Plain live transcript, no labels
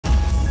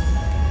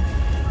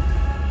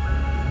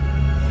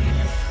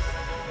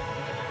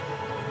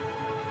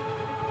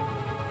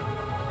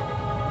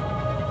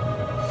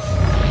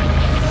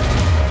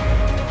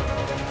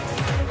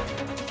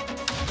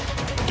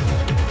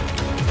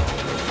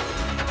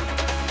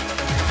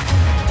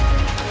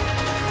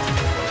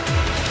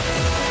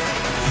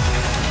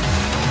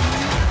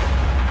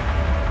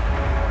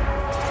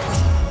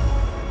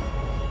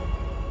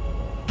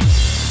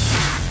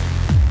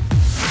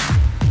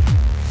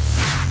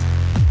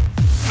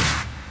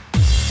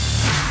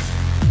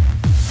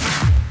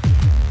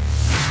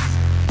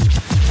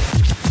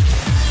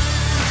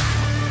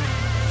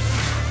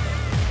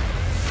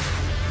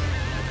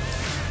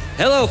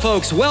Hello,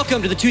 folks.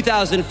 Welcome to the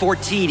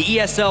 2014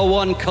 ESL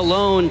One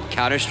Cologne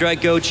Counter-Strike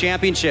Go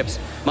Championships.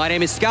 My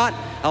name is Scott.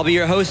 I'll be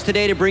your host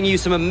today to bring you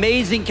some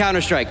amazing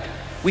Counter-Strike.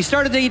 We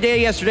started the day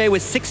yesterday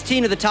with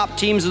 16 of the top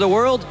teams of the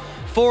world.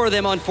 4 of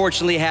them,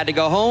 unfortunately, had to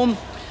go home.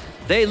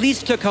 They at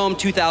least took home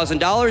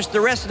 $2,000.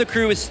 The rest of the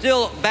crew is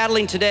still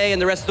battling today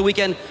and the rest of the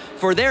weekend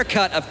for their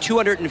cut of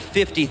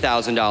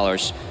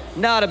 $250,000.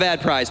 Not a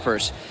bad prize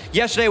purse.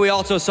 Yesterday, we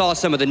also saw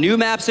some of the new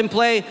maps in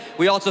play.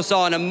 We also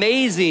saw an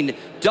amazing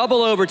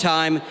double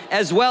overtime,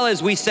 as well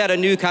as we set a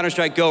new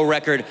Counter-Strike Go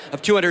record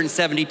of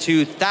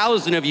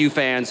 272,000 of you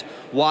fans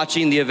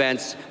watching the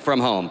events from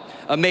home.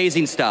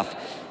 Amazing stuff.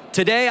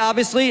 Today,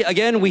 obviously,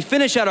 again, we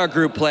finish out our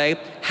group play.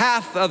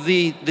 Half of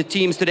the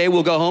teams today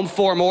will go home,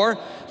 4 more,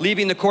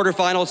 leaving the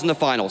quarterfinals and the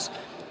finals.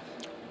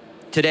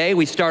 Today,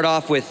 we start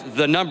off with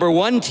the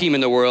 #1 team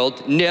in the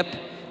world, NiP,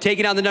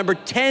 taking on the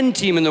 #10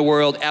 team in the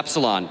world,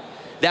 Epsilon.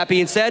 That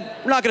being said,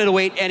 we're not gonna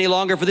wait any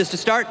longer for this to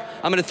start.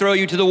 I'm gonna throw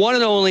you to the one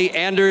and only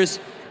Anders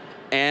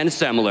and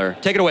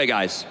Semler. Take it away,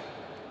 guys.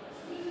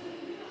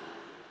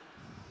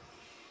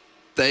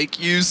 Thank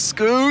you,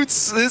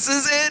 Scoots. This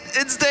is it.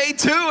 It's day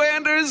 2,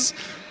 Anders.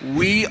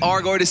 We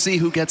are going to see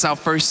who gets our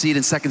first seed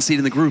and second seed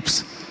in the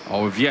groups.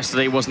 Oh, if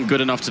yesterday wasn't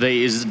good enough, today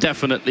is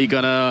definitely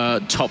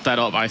gonna top that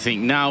up, I think.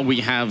 Now we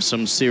have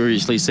some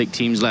seriously sick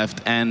teams left,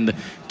 and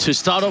to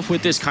start off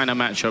with this kind of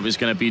matchup is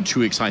gonna be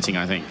too exciting,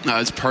 I think. No,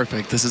 it's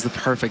perfect. This is the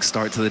perfect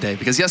start to the day,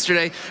 because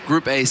yesterday,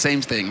 Group A,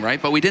 same thing, right?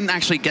 But we didn't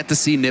actually get to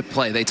see NiP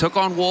play. They took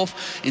on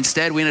Wolf.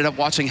 Instead, we ended up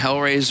watching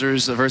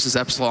Hellraisers versus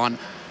Epsilon.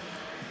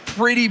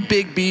 Pretty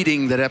big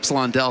beating that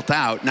Epsilon dealt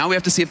out. Now we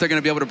have to see if they're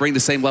going to be able to bring the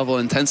same level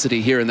of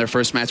intensity here in their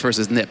first match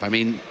versus NiP. I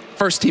mean,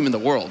 first team in the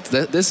world.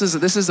 This is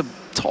a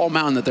tall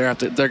mountain that they're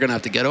going to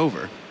have to get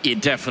over.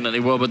 It definitely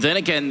will, but then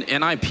again,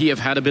 NiP have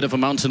had a bit of a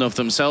mountain of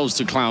themselves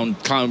to climb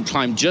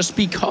just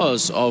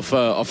because of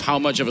how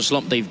much of a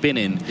slump they've been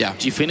in. Yeah.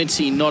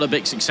 Gfinity, not a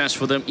big success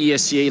for them.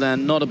 ESL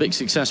Land, not a big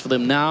success for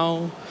them.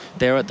 Now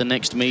they're at the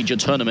next major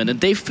tournament,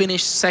 and they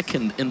finished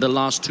second in the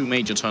last 2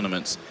 major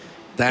tournaments.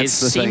 It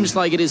seems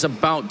like it is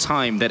about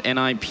time that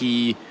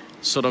NiP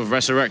sort of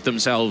resurrect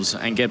themselves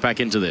and get back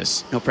into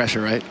this. No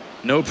pressure, right?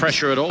 No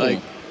pressure at all.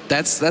 Like,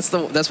 that's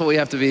what we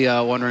have to be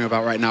wondering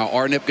about right now.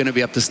 Are NiP going to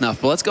be up to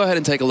snuff? But let's go ahead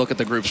and take a look at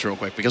the groups real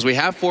quick, because we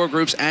have 4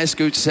 groups, as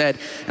Scooch said,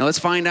 and let's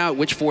find out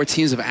which 4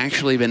 teams have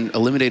actually been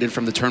eliminated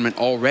from the tournament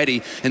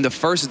already. In the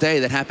first day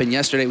that happened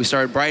yesterday, we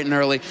started bright and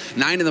early,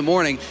 9 in the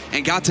morning,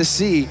 and got to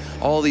see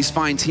all these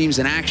fine teams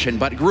in action.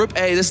 But Group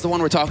A, this is the one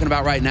we're talking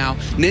about right now.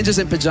 Ninjas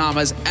in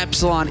Pajamas,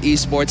 Epsilon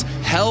eSports,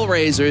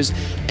 Hellraisers,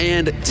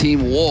 and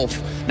Team Wolf.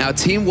 Now,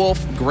 Team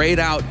Wolf, grayed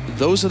out.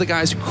 Those are the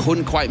guys who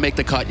couldn't quite make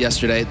the cut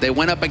yesterday. They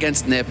went up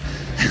against NiP,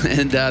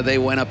 and they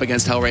went up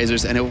against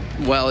Hellraisers, and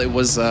it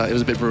was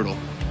a bit brutal.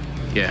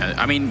 Yeah,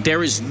 I mean,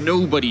 there is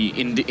nobody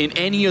in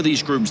any of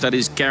these groups that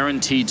is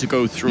guaranteed to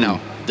go through. No.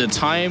 That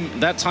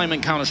time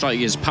in Counter-Strike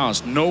is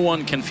past. No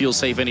one can feel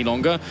safe any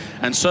longer,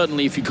 and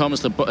certainly if you come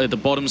as the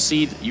bottom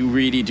seed, you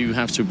really do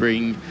have to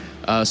bring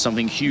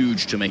something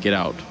huge to make it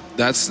out.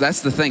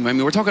 That's the thing. I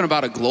mean, we're talking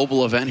about a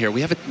global event here. We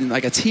have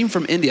a team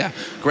from India.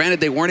 Granted,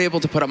 they weren't able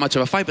to put up much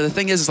of a fight, but the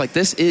thing is like,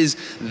 this is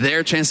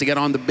their chance to get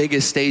on the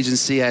biggest stage in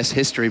CS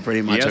history,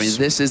 pretty much. Yes. I mean,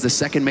 this is the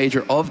second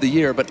major of the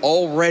year, but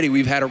already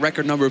we've had a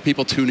record number of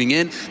people tuning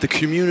in. The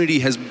community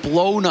has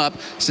blown up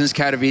since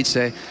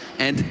Katowice.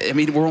 And I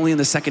mean, we're only in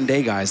the second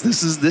day, guys.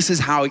 This is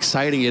how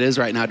exciting it is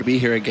right now to be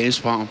here at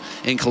Gamescom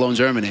in Cologne,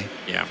 Germany.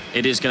 Yeah,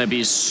 it is going to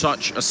be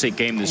such a sick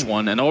game, this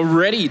one. And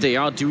already they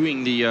are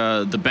doing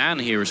the ban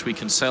here, as we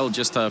can tell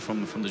just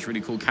from this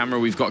really cool camera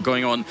we've got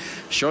going on,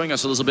 showing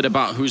us a little bit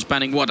about who's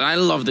banning what. And I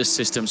love this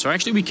system. So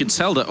actually we could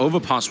tell that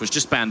Overpass was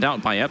just banned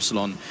out by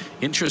Epsilon.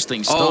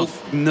 Interesting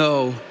stuff. Oh,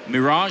 no.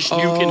 Mirage,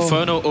 Nuke,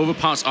 Inferno,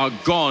 Overpass are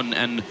gone,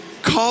 and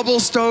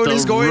Cobblestone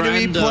is going to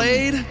be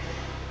played.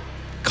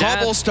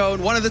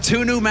 Cobblestone, one of the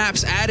 2 new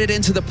maps added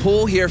into the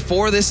pool here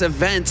for this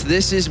event.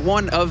 This is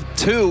one of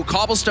 2,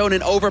 Cobblestone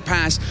and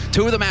Overpass,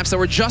 2 of the maps that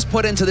were just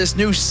put into this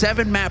new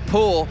 7-map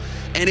pool,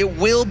 and it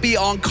will be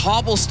on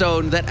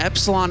Cobblestone that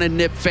Epsilon and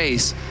NiP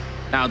face.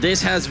 Now,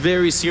 this has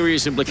very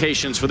serious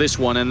implications for this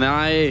one, and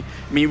I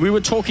mean, we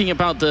were talking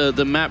about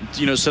the map,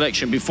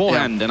 selection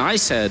beforehand, and I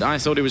said I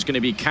thought it was going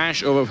to be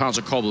Cash, Overpass,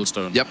 or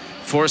Cobblestone. Yep.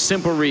 For a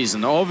simple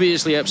reason.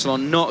 Obviously,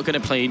 Epsilon not going to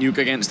play Nuke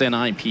against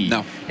NiP.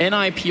 No.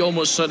 NiP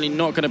almost certainly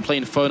not going to play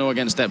Inferno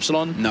against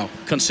Epsilon. No.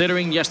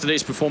 Considering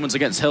yesterday's performance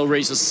against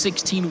Hellraisers,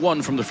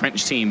 16-1 from the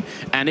French team,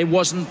 and it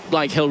wasn't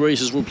like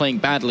Hellraisers were playing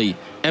badly.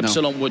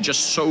 Epsilon were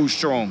just so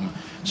strong.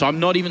 So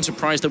I'm not even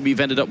surprised that we've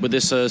ended up with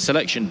this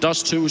selection.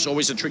 Dust 2 is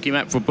always a tricky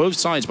map for both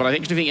sides, but I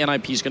think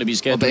NiP is going to be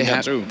scared to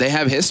that too. They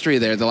have history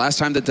there. The last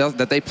time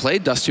that they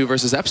played Dust 2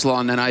 versus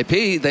Epsilon and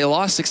NiP, they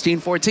lost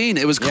 16-14.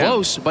 It was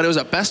close, but it was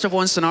a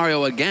best-of-1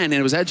 scenario again, and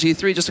it was at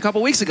G3 just a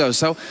couple weeks ago,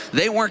 so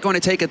they weren't going to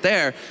take it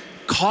there.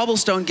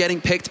 Cobblestone getting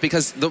picked,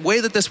 because the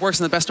way that this works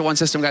in the best-of-1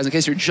 system, guys, in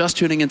case you're just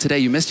tuning in today,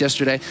 you missed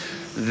yesterday,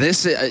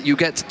 this you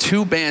get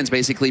 2 bans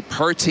basically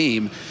per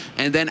team,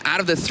 and then out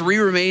of the 3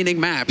 remaining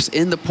maps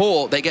in the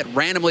pool, they get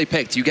randomly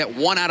picked. You get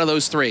 1 out of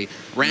those 3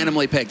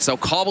 randomly picked. So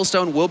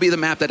Cobblestone will be the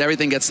map that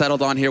everything gets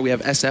settled on here. We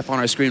have SF on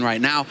our screen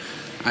right now.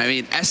 I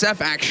mean,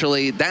 SF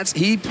actually,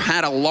 he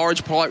had a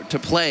large part to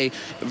play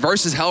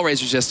versus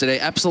Hellraisers yesterday.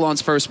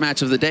 Epsilon's first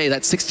match of the day,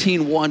 that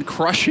 16-1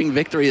 crushing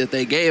victory that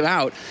they gave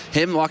out,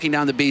 him locking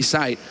down the B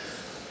site.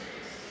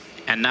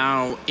 And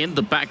now, in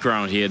the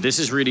background here, this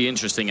is really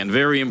interesting and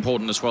very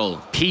important as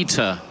well.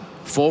 Peter,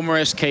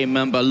 former SK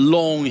member,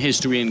 long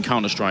history in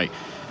Counter-Strike.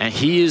 And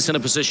he is in a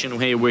position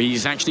here where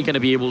he's actually going to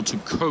be able to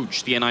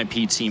coach the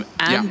NiP team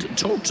and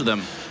talk to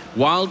them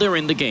while they're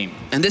in the game.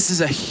 And this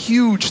is a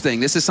huge thing.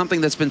 This is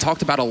something that's been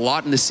talked about a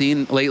lot in the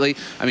scene lately.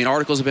 I mean,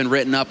 articles have been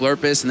written up,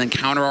 Lurpus, and then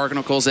counter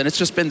articles, and it's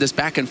just been this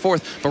back and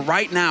forth. But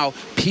right now,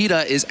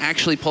 PETA is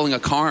actually pulling a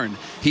Karn.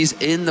 He's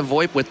in the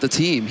VoIP with the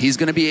team. He's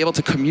going to be able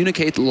to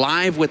communicate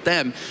live with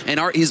them. And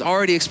he's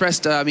already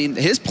expressed, I mean,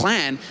 his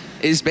plan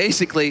is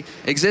basically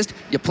exist,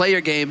 you play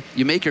your game,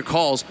 you make your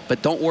calls,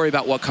 but don't worry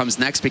about what comes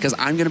next, because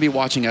I'm going to be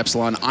watching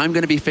Epsilon, I'm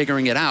going to be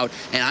figuring it out,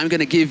 and I'm going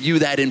to give you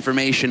that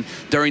information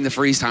during the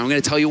freeze time. I'm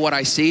going to tell you what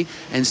I see,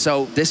 and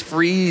so this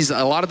frees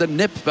a lot of the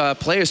NiP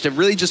players to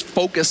really just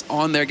focus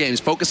on their games,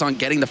 focus on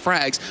getting the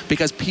frags,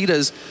 because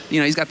PETA's, you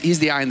know, he's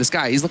the eye in the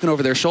sky. He's looking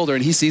over their shoulder,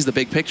 and he sees the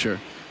big picture.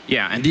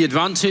 Yeah, and the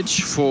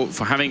advantage for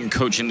having a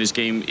coach in this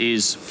game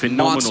is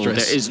phenomenal.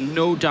 Monstrous. There is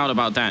no doubt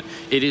about that.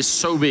 It is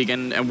so big,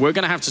 and we're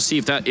going to have to see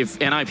if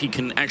NiP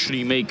can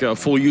actually make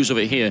full use of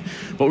it here.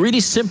 But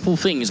really simple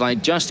things,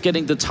 like just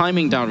getting the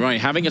timing down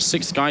right, having a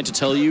 6th guy to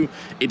tell you,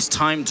 it's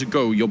time to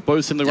go. You're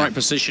both in the right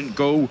position.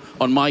 Go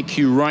on my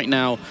cue right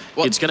now.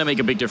 Well, it's going to make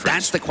a big difference.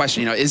 That's the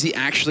question, you know, is he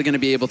actually going to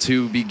be able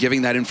to be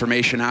giving that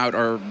information out?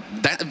 Or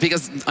that,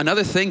 because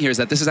another thing here is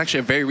that this is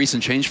actually a very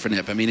recent change for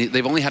NiP. I mean,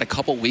 they've only had a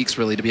couple weeks,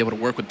 really, to be able to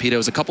work with PETA. It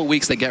was a couple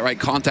weeks they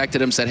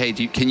contacted him, said, hey,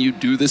 can you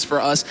do this for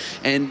us?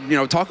 And, you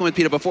know, talking with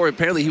PETA before,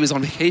 apparently he was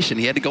on vacation.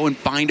 He had to go and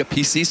find a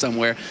PC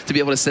somewhere to be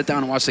able to sit down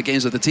and watch the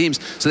games with the teams.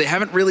 So they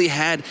haven't really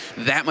had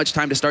that much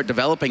time to start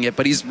developing it,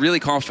 but he's really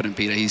confident,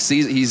 PETA.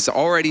 He's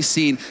already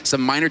seen some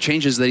minor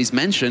changes that he's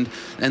mentioned,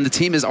 and the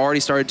team has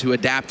already started to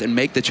adapt and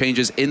make the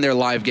changes in their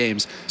live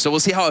games. So we'll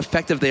see how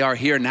effective they are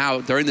here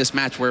now during this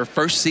match where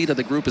first seed of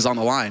the group is on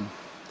the line.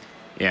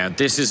 Yeah,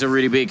 this is a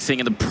really big thing,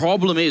 and the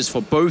problem is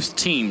for both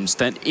teams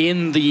that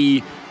in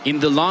the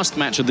last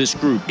match of this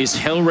group is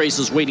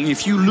Hellraisers waiting.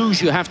 If you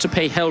lose, you have to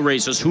pay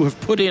Hellraisers, who have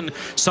put in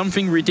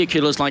something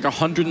ridiculous like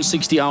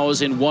 160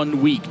 hours in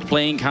 1 week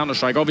playing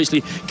Counter-Strike.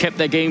 Obviously kept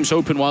their games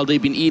open while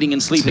they've been eating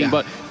and sleeping,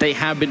 but they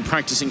have been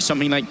practicing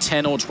something like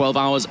 10 or 12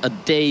 hours a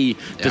day,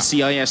 the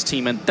CIS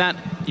team, and that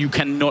you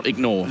cannot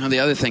ignore. Now, the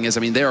other thing is,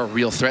 I mean, they're a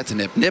real threat to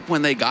NiP. NiP,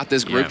 when they got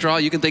this group draw,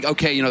 you can think,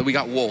 okay, you know, we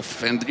got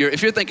Wolf. And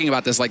if you're thinking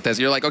about this like this,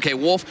 you're like, okay,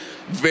 Wolf,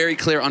 very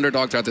clear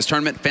underdog throughout this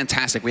tournament.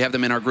 Fantastic. We have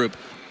them in our group.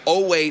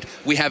 Oh, wait,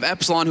 we have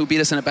Epsilon, who beat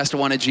us in a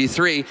best-of-1 at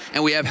G3,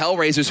 and we have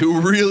Hellraisers, who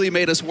really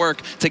made us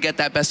work to get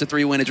that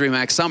best-of-3 win at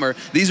DreamHack Summer.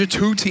 These are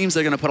 2 teams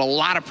that are going to put a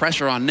lot of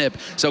pressure on NiP.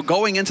 So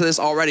going into this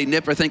already,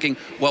 NiP are thinking,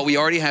 well, we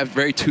already have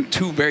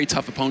two very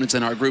tough opponents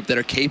in our group that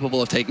are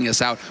capable of taking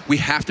us out. We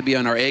have to be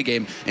on our A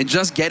game. And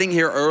just getting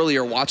here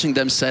earlier, watching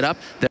them set up,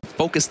 they're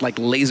focused like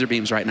laser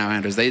beams right now,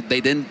 Anders. They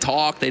didn't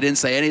talk, they didn't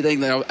say anything.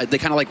 They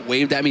kind of like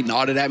waved at me,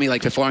 nodded at me,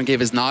 like Epsilon gave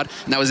his nod,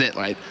 and that was it,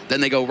 right? Then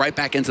they go right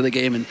back into the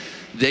game, and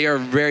they are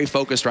very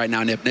focused right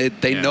now,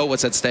 NiP. They know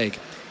what's at stake.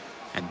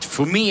 And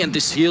for me, and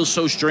this feels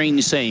so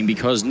strange saying,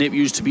 because NiP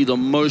used to be the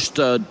most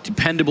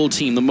dependable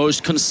team, the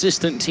most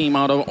consistent team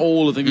out of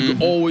all of them. You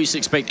could always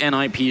expect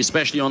NiP,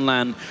 especially on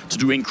LAN, to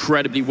do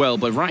incredibly well.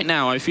 But right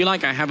now, I feel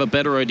like I have a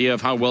better idea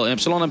of how well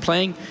Epsilon are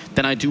playing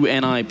than I do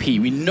NiP.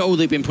 We know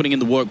they've been putting in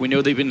the work. We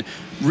know they've been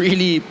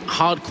really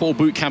hardcore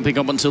boot camping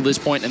up until this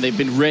point, and they've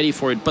been ready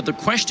for it. But the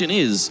question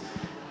is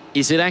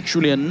it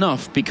actually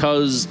enough?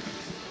 Because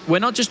we're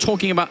not just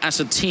talking about as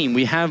a team.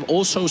 We have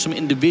also some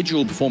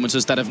individual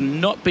performances that have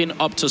not been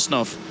up to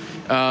snuff,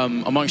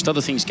 amongst other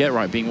things, Get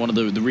Right being one of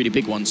the really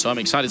big ones. So I'm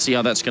excited to see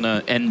how that's going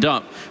to end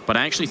up. But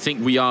I actually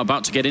think we are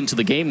about to get into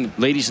the game,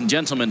 ladies and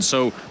gentlemen.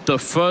 So the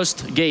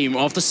first game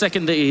of the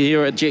second day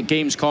here at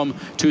Gamescom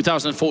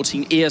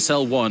 2014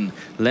 ESL One.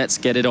 Let's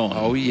get it on.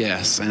 Oh,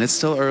 yes. And it's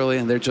still early,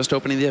 and they're just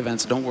opening the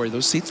event, so don't worry.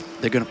 Those seats,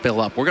 they're going to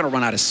fill up. We're going to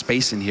run out of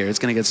space in here. It's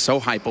going to get so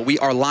hype. But we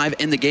are live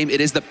in the game.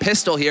 It is the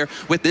Pistol here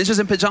with Ninjas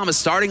in Pajamas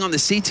starting on the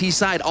CT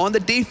side on the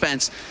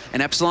defense,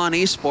 and Epsilon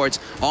eSports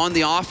on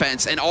the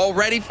offense. And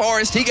already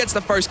Forrest, he gets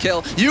the first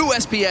kill.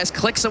 USPS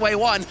clicks away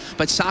one,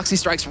 but Soxy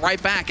strikes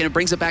right back, and it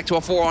brings it back to a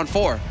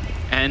 4-on-4.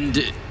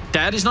 And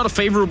that is not a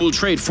favorable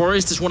trade.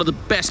 Forrest is one of the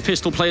best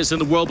pistol players in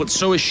the world, but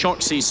so is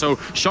Shoxy. So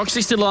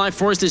Shoxy's still alive.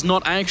 Forrest is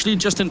not. Actually,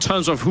 just in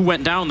terms of who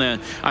went down there,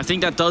 I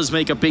think that does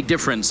make a big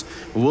difference.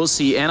 We'll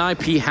see.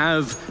 NiP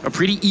have a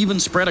pretty even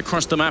spread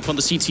across the map on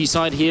the CT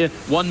side here.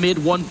 1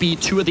 mid, 1 B,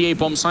 2 at the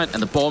A-bomb site,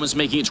 and the bomb is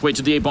making its way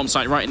to the A-bomb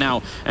site right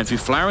now. And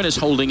Fiflaren is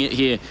holding it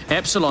here.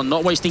 Epsilon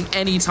not wasting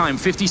any time.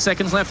 50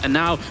 seconds left, and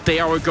now they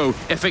are a go.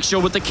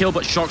 FXO with the kill,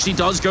 but Shoxy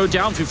does go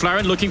down.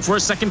 Fiflaren looking for a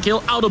second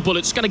kill. Out of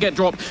bullets. Going to get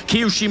dropped.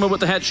 Kiyoshima with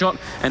the headshot.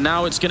 And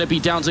now it's going to be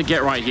down to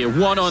Get Right here.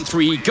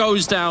 1-on-3, he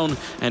goes down,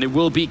 and it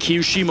will be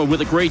Kiyoshima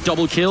with a great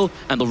double kill,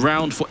 and the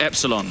round for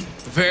Epsilon.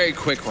 Very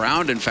quick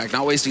round, in fact,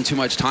 not wasting too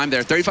much time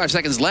there. 35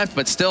 seconds left,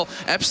 but still,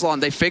 Epsilon,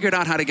 they figured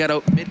out how to get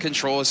out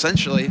mid-control,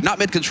 essentially. Not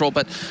mid-control,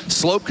 but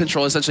slope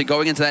control, essentially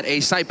going into that A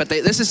site. But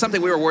this is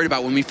something we were worried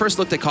about when we first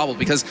looked at Cobble,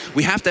 because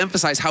we have to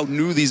emphasize how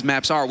new these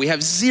maps are. We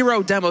have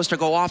 0 demos to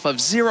go off of,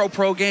 0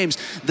 pro games.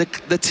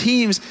 The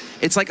teams,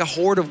 it's like a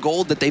hoard of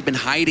gold that they've been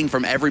hiding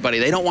from everybody.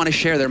 They don't want to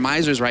share their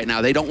misers right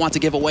now. They don't want to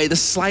give away the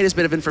slightest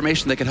bit of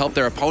information that could help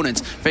their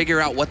opponents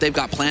figure out what they've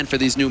got planned for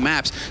these new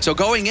maps. So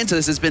going into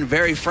this has been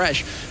very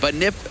fresh, but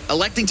NiP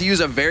electing to use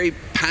a very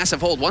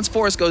passive hold. Once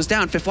Forrest goes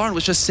down, Fiflaren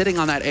was just sitting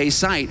on that A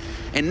site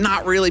and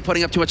not really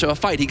putting up too much of a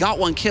fight. He got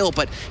 1 kill,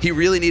 but he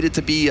really needed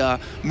to be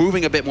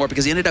moving a bit more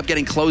because he ended up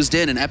getting closed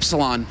in, and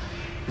Epsilon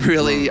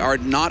really are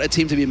not a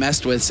team to be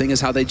messed with, seeing as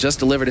how they just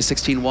delivered a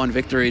 16-1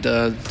 victory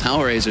to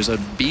Hellraisers,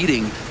 a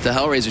beating to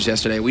Hellraisers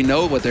yesterday. We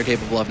know what they're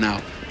capable of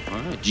now.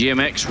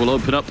 GMX will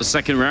open up the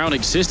second round.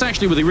 Exist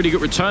actually with a really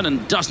good return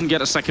and doesn't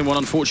get a second one,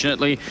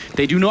 unfortunately.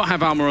 They do not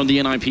have armor on the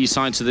NiP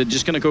side, so they're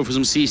just going to go for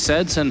some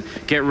C-sets and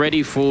get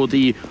ready for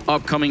the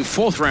upcoming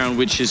 4th round,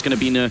 which is going to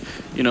be in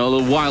a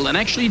little while. And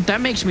actually, that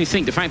makes me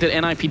think, the fact that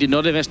NiP did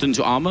not invest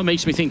into armor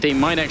makes me think they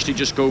might actually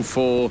just go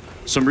for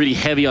some really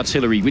heavy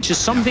artillery, which is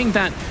something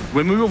that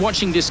when we were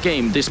watching this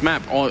game, this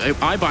map,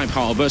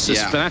 iBuyPower versus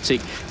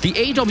Fnatic, the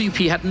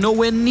AWP had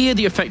nowhere near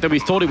the effect that we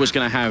thought it was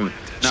going to have.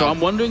 No. So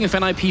I'm wondering if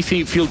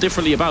NiP feel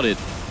differently about it.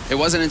 It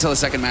wasn't until the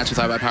second match with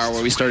iBuyPower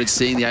where we started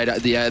seeing the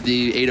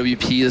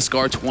AWP, the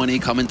Scar 20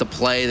 come into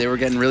play. They were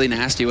getting really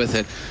nasty with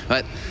it.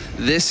 But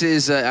this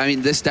is, I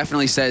mean, this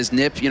definitely says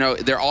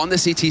NiP, they're on the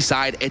CT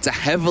side. It's a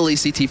heavily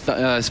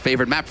CT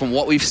favored map. From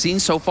what we've seen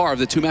so far of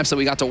the 2 maps that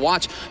we got to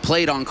watch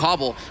played on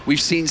Cobble,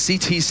 we've seen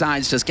CT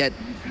sides just get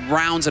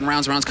rounds and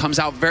rounds and rounds, comes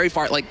out very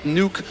far, like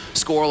nuke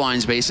score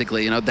lines,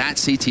 basically.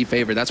 That CT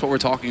favored. That's what we're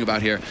talking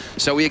about here.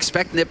 So we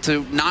expect NiP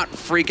to not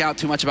freak out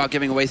too much about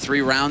giving away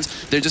 3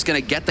 rounds. They're just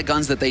going to get the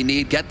guns that they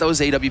need, get those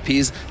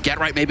AWPs, get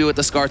right maybe with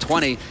the Scar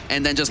 20,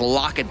 and then just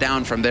lock it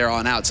down from there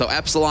on out. So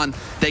Epsilon,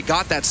 they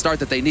got that start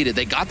that they needed.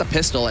 They got the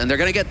pistol, and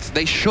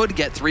they should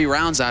get 3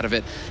 rounds out of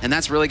it, and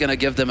that's really going to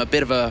give them a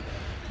bit of a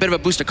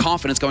boost of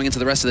confidence going into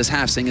the rest of this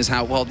half, seeing as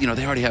how, well,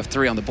 they already have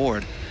 3 on the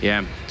board.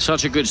 Yeah,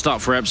 such a good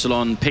start for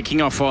Epsilon,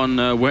 picking off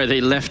on where they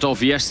left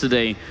off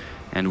yesterday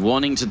and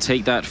wanting to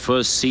take that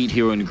first seed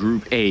here in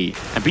Group A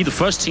and be the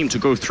first team to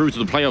go through to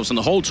the playoffs in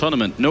the whole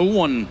tournament. No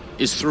one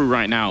is through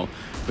right now.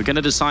 We're going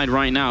to decide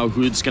right now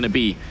who it's going to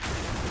be.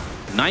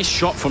 Nice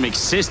shot from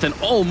Exist and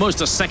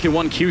almost a second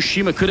one.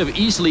 Kiyoshima could have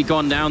easily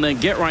gone down there.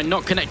 Get Right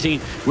not connecting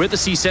with the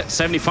C-set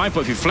 75,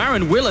 but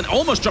Fiflaren will and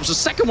almost drops a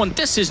second one.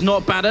 This is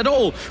not bad at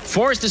all.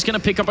 Forrest is going to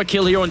pick up a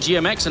kill here on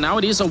GMX, and now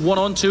it is a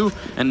 1-on-2.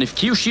 And if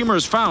Kiyoshima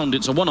is found,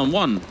 it's a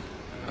 1-on-1.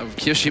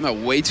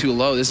 Kiyoshima way too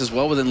low. This is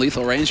well within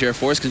lethal range here.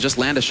 Forrest can just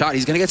land a shot.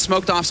 He's going to get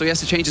smoked off, so he has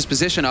to change his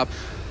position up.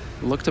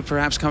 Look to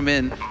perhaps come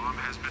in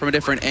from a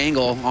different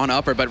angle on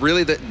upper, but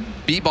really the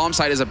B bomb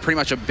site is pretty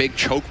much a big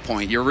choke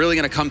point. You're really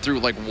going to come through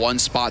like 1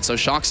 spot. So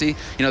Shoxy,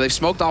 they've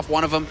smoked off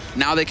one of them.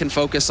 Now they can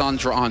focus on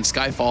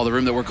Skyfall, the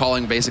room that we're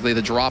calling basically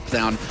the drop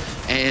down,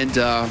 and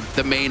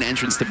the main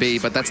entrance to B.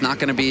 But that's not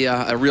going to be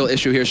a real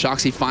issue here.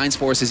 Shoxy finds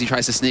Force as he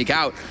tries to sneak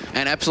out,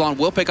 and Epsilon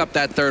will pick up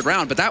that 3rd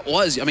round. But that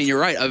was, you're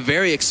right, a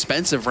very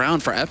expensive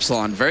round for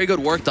Epsilon. Very good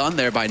work done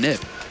there by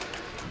NiP.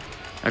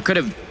 I could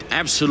have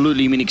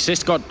absolutely,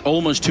 Exist got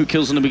almost 2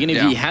 kills in the beginning.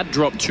 If he had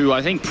dropped 2,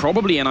 I think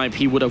probably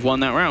NiP would have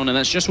won that round, and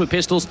that's just with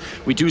pistols.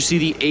 We do see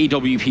the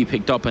AWP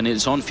picked up, and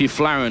it's on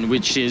Fiflaren,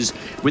 which is,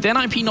 with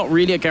NiP, not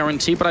really a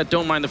guarantee, but I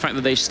don't mind the fact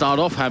that they start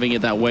off having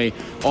it that way.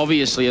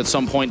 Obviously, at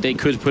some point, they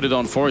could put it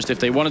on Forrest if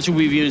they wanted to.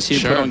 We've even seen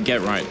it put on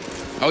Get Right.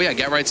 Oh yeah,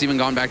 Get Right's even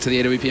gone back to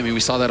the AWP. We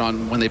saw that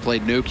on when they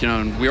played Nuke,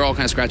 and we were all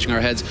kind of scratching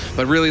our heads.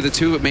 But really, the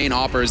 2 main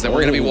oppers that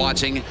we're going to be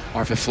watching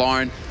are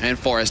Fiflaren and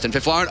Forrest. And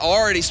Fiflaren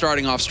already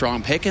starting off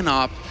strong, picking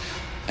up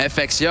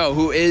FXO,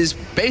 who is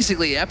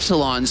basically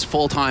Epsilon's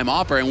full-time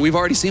opper, and we've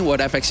already seen what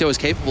FXO is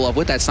capable of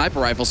with that sniper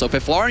rifle. So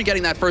Fiflaren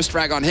getting that first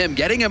frag on him,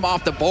 getting him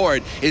off the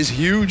board, is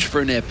huge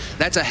for NiP.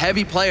 That's a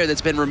heavy player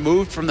that's been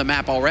removed from the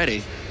map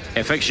already.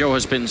 FXO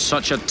has been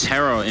such a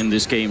terror in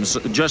this game. So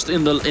just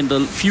in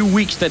the few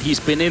weeks that he's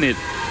been in it,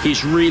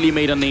 he's really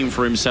made a name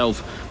for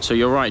himself. So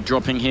you're right,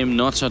 dropping him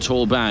not at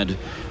all bad.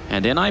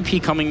 And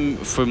NiP coming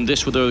from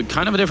this with a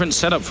kind of a different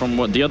setup from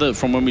what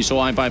from when we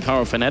saw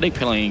iBuyPower Fnatic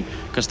playing,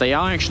 because they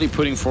are actually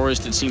putting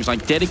Forest, it seems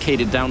like,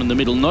 dedicated down in the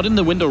middle, not in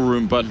the window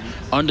room, but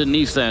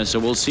underneath there. So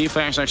we'll see if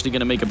that's actually going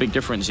to make a big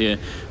difference here.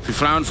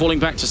 Flower falling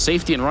back to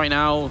safety, and right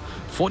now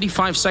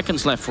 45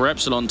 seconds left for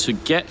Epsilon to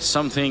get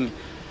something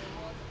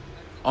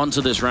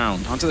onto this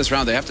round.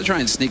 They have to try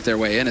and sneak their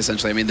way in,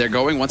 essentially. I mean, they're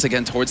going once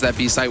again towards that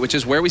B site, which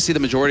is where we see the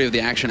majority of the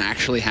action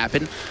actually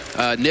happen.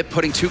 NiP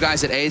putting 2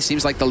 guys at A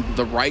seems like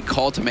the right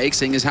call to make,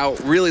 seeing as how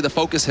really the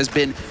focus has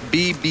been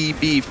B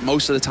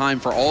most of the time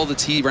for all the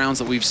T rounds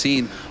that we've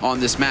seen on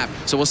this map.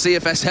 So we'll see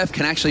if SF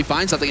can actually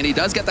find something, and he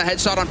does get the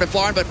headshot on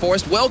Florin, but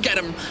Forrest will get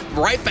him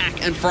right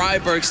back, and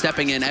Freiburg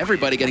stepping in.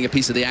 Everybody getting a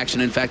piece of the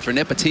action. In fact, for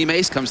NiP, a team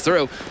ace comes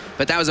through,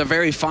 but that was a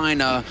very fine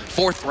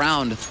 4th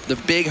round. The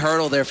big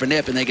hurdle there for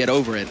NiP, and they get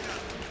over it.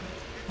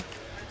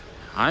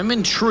 I'm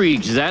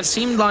intrigued. That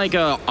seemed like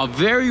a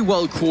very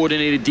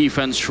well-coordinated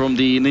defense from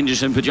the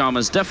Ninjas in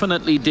Pajamas.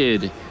 Definitely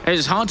did.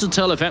 It's hard to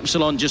tell if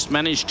Epsilon just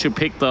managed to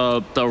pick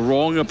the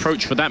wrong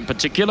approach for that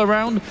particular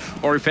round,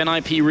 or if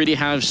NiP really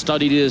have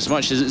studied it as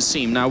much as it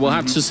seemed. Now, we'll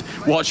have to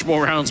watch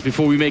more rounds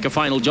before we make a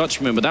final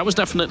judgment, but that was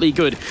definitely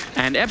good.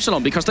 And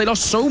Epsilon, because they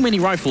lost so many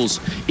rifles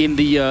in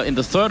the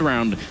 3rd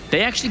round,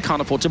 they actually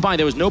can't afford to buy.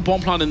 There was no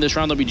bomb plant in this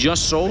round that we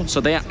just saw,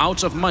 so they are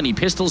out of money.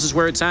 Pistols is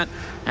where it's at,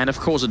 and of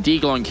course a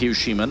deagle on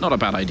kioShiMa. Not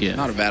a bad idea.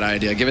 Not a bad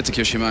idea. Give it to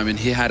kioShiMa. I mean,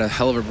 he had a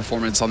hell of a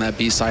performance on that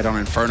B side on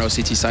Inferno,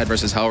 CT side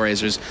versus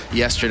Hellraisers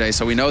yesterday.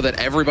 So we know that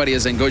everybody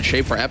is in good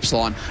shape for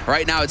Epsilon.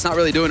 Right now, it's not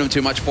really doing him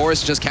too much.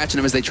 Forrest just catching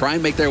him as they try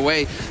and make their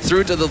way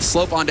through to the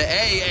slope onto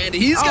A, and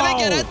he's going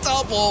to get a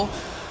double.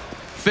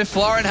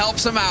 Florin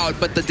helps him out,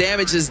 but the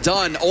damage is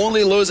done.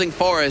 Only losing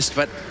Forrest,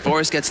 but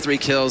Forrest gets 3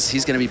 kills.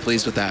 He's going to be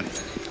pleased with that.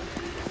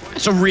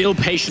 It's a real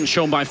patience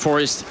shown by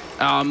Forrest.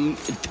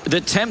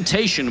 The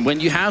temptation, when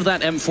you have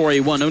that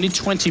M4A1, only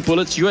 20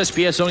 bullets,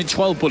 USPS only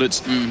 12 bullets,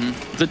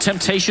 the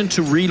temptation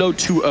to reload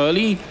too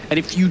early, and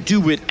if you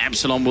do it,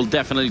 Epsilon will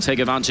definitely take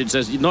advantage.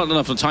 There's not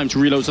enough of time to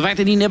reload. So the fact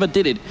that he never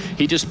did it,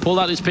 he just pulled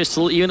out his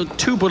pistol, even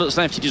 2 bullets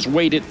left, he just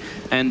waited,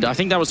 and I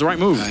think that was the right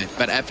move. Right.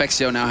 But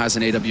FXO now has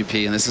an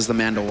AWP, and this is the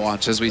man to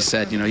watch. As we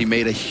said, you know, he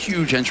made a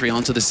huge entry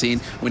onto the scene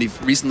when he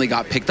recently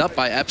got picked up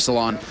by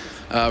Epsilon,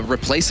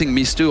 replacing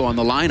Mistu on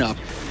the lineup.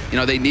 You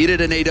know, they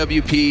needed an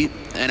AWP,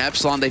 and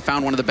Epsilon, they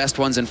found one of the best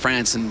ones in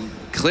France, and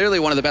clearly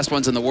one of the best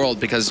ones in the world,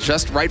 because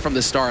just right from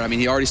the start, I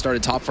mean, he already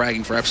started top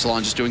fragging for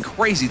Epsilon, just doing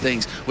crazy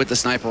things with the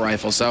sniper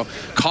rifle. So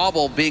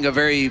Cobble being a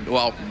very,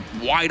 well,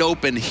 wide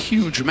open,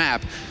 huge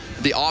map,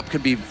 the AWP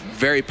could be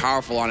very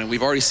powerful on it.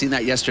 We've already seen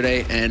that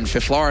yesterday, and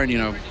Florin, you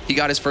know, he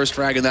got his first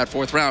frag in that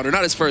 4th round, or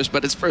not his first,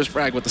 but his first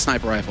frag with the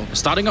sniper rifle.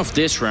 Starting off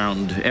this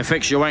round,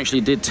 FXO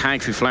actually did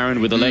tag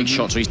Florin with a leg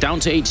shot, so he's down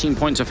to 18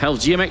 points of health.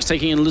 GMX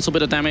taking a little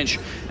bit of damage,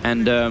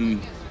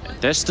 and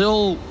they're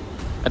still...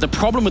 The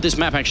problem with this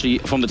map, actually,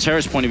 from the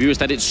terrace point of view, is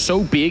that it's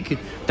so big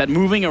that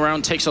moving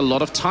around takes a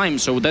lot of time.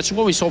 So that's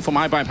what we saw from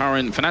iBuyPower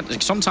and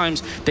Fnatic.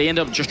 Sometimes they end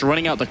up just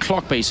running out the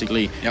clock,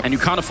 basically, and you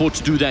can't afford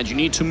to do that. You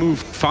need to move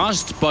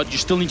fast, but you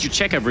still need to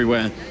check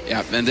everywhere.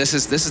 Yeah, and this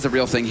is the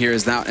real thing here,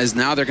 is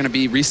now they're going to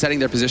be resetting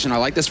their position. I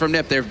like this from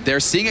NiP. They're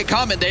seeing it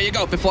coming. There you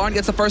go. Florin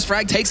gets the first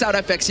frag, takes out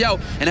FXO,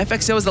 and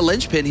FXO is the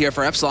linchpin here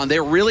for Epsilon.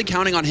 They're really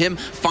counting on him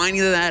finding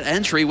that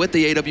entry with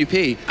the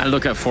AWP. And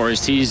look at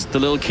Forrest. He's the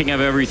little king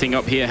of everything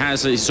up here.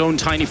 Has his own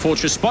tiny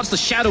fortress, spots the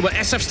shadow, but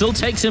SF still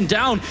takes him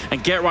down,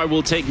 and Get Right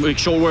will make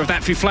sure of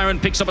that. Florin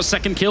picks up a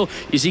 2nd kill.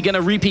 Is he going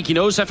to re-peek? He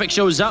knows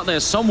FXO is out there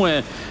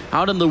somewhere,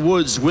 out in the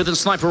woods with a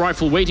sniper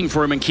rifle waiting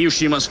for him, and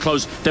kioShiMa's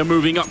close. They're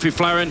moving up.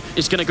 Florin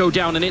is going to go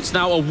down, and it's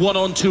now a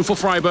 1-on-2 for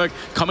Freiburg,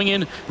 coming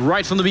in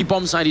right from the B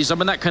bomb side. He's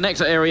up in that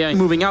connector area,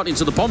 moving out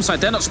into the bomb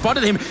side. They're not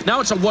spotted him.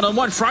 Now it's a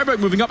 1-on-1. Freiburg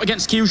moving up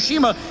against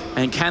kioShiMa,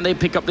 and can they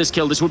pick up this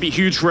kill? This would be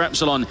huge for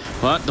Epsilon,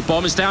 but the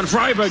bomb is down.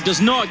 Freiburg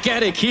does not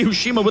get it.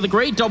 kioShiMa with a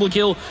great double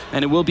kill,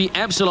 and it will be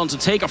Epsilon to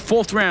take a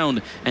 4th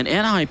round. And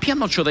NiP, I'm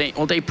not sure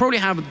they probably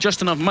have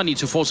just enough money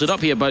to force it up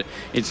here, but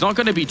it's not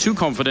going to be too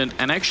confident.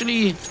 And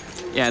actually,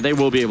 yeah, they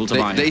will be able to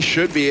buy. They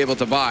should be able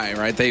to buy,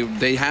 right?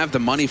 They have the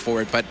money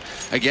for it, but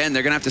again,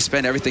 they're going to have to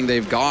spend everything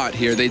they've got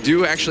here. They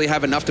do actually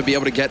have enough to be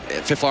able to get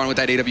Florin with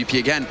that AWP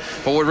again.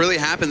 But what really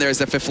happened there is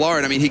that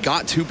Florin, I mean, he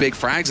got 2 big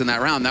frags in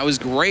that round. That was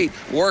great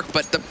work,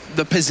 but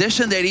the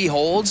position that he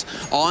holds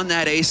on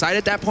that A side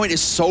at that point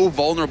is so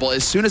vulnerable.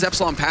 As soon as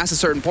Epsilon passes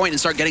a certain point and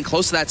start getting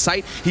close to that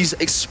site, he's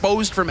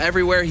exposed from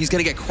everywhere. He's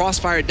going to get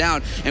crossfired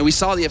down, and we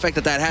saw the effect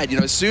that had. You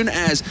know, as soon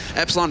as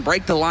Epsilon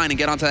break the line and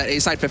get onto that A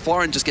side,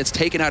 Florin just gets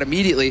taken out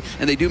immediately,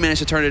 and they do manage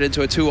to turn it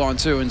into a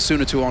 2-on-2 and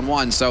soon a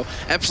 2-on-1. So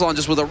Epsilon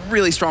just with a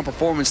really strong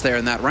performance there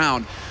in that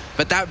round.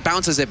 But that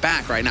bounces it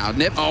back right now.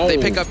 NiP, they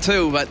pick up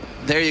 2, but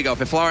there you go.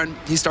 Florin,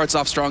 he starts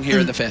off strong here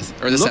in the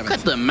 5th, or the 7th. Look at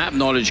the map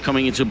knowledge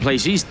coming into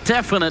place. He's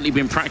definitely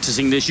been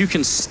practicing this. You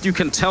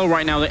can tell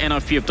right now that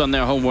NiP have done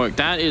their homework.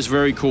 That is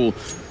very cool.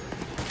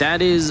 that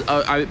is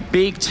a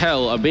big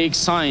tell, a big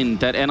sign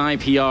that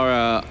NiP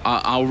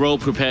are well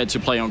prepared to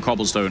play on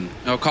Cobblestone.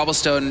 No,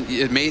 Cobblestone,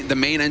 the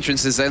main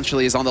entrance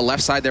essentially is on the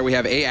left side there. We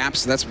have A-Apps,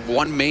 so that's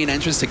one main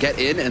entrance to get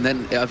in, and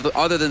then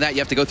other than that, you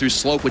have to go through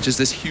Slope, which is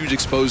this huge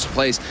exposed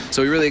place.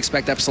 So we really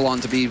expect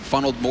Epsilon to be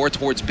funneled more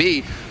towards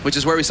B, which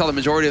is where we saw the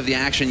majority of the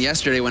action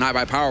yesterday when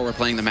iBuyPower were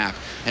playing the map.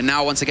 And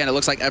now, once again, it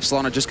looks like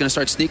Epsilon are just going to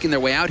start sneaking their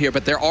way out here,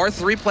 but there are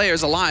 3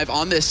 players alive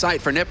on this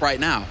site for NiP right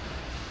now.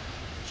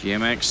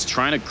 GMX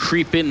trying to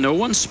creep in. No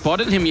one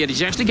spotted him yet.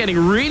 He's actually getting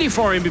really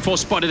far in before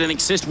spotted, and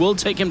Exist will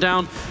take him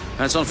down.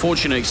 That's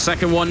unfortunate.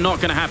 Second one not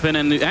going to happen.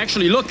 And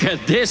actually, look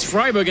at this.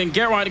 Freiburg and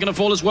Gerrard are going to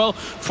fall as well.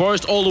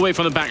 Forrest all the way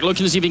from the back,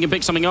 looking to see if he can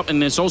pick something up.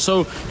 And it's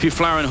also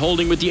Fiflaren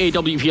holding with the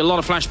AWP. A lot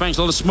of flashbangs,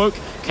 a lot of smoke.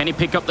 Can he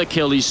pick up the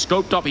kill? He's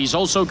scoped up. He's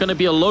also going to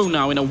be alone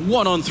now in a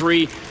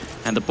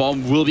 1-on-3. And the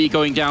bomb will be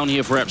going down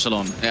here for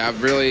Epsilon. Yeah,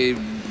 really,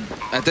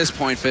 at this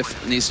point,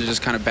 Fifth needs to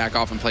just kind of back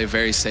off and play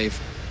very safe.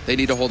 They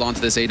need to hold on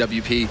to this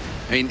AWP.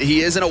 I mean,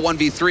 he is in a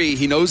 1v3.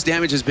 He knows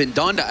damage has been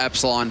done to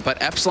Epsilon,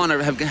 but Epsilon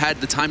have had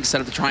the time to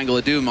set up the Triangle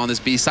of Doom on this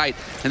B site,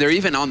 and they're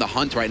even on the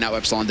hunt right now,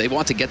 Epsilon. They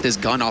want to get this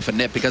gun off of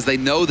NiP because they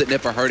know that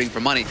NiP are hurting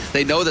for money.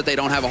 They know that they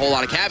don't have a whole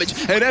lot of cabbage,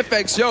 and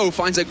FXO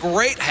finds a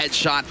great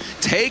headshot,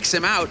 takes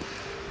him out,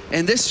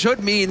 and this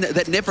should mean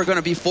that NiP are going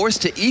to be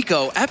forced to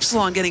eco.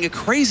 Epsilon getting a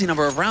crazy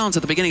number of rounds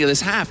at the beginning of this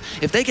half.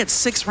 If they get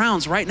 6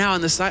 rounds right now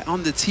on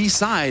the T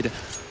side,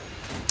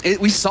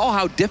 we saw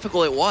how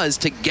difficult it was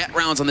to get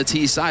rounds on the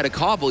T side of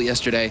Cobble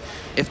yesterday.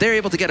 If they're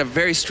able to get a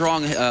very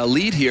strong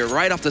lead here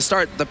right off the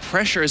start, the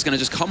pressure is going to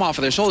just come off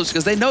of their shoulders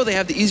because they know they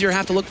have the easier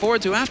half to look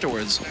forward to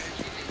afterwards.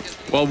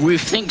 Well, we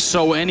think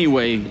so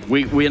anyway.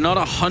 We're not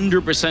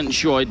 100%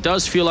 sure. It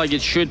does feel like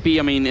it should be.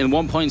 I mean, in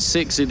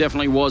 1.6, it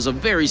definitely was a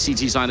very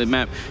CT-sided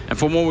map. And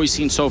from what we've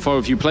seen so far,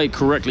 if you play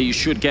correctly, you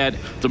should get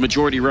the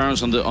majority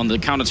rounds on the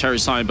counter-terror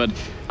side. But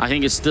I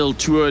think it's still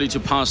too early to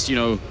pass, you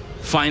know,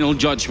 final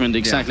judgment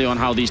exactly on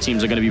how these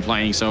teams are going to be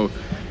playing. So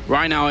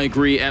right now, I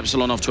agree,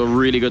 Epsilon off to a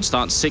really good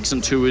start.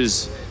 6-2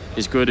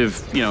 is good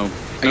if, you know,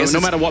 no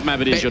matter what map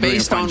it is, you're doing a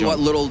fine job. Based on what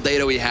little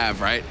data we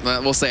have, right?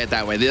 We'll say it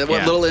that way.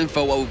 What little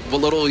info,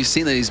 what little we've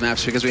seen of these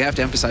maps, because we have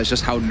to emphasize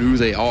just how new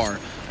they are.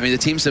 I mean, the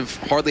teams have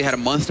hardly had a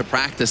month to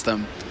practice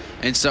them.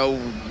 And so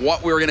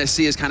what we're going to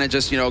see is kind of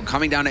just, you know,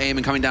 coming down to aim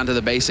and coming down to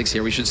the basics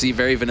here. We should see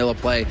very vanilla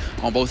play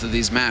on both of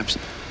these maps.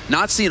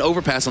 Not seen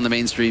Overpass on the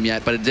mainstream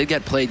yet, but it did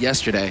get played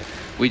yesterday.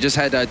 We just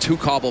had 2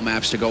 Cobble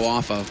maps to go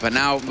off of, but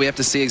now we have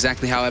to see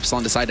exactly how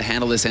Epsilon decide to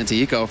handle this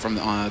anti-eco from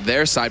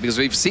their side, because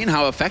we've seen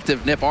how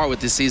effective NiP are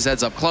with the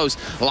CZs up close.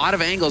 A lot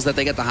of angles that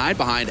they get to hide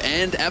behind,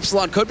 and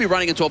Epsilon could be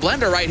running into a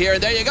blender right here,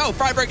 and there you go.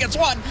 Freiburg gets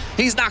 1.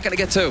 He's not going to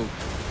get 2.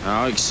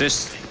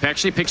 Exist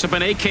actually picks up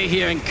an AK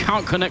here and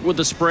can't connect with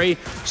the spray,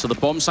 so the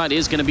bomb site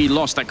is going to be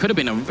lost. That could have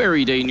been a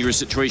very dangerous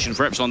situation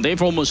for Epsilon.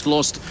 They've almost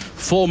lost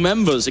 4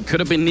 members. It could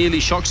have been nearly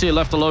Shoxia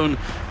left alone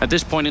at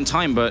this point in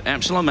time, but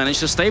Epsilon managed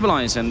to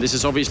stabilize, and this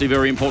is obviously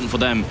very important for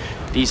them.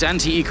 These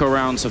anti-eco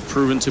rounds have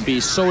proven to be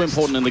so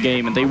important in the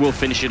game, and they will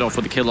finish it off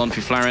with a kill on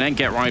Fiflaren and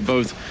Get Right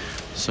both.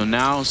 So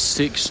now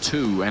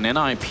 6-2, and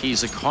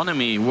NiP's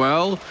economy,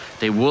 well,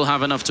 they will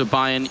have enough to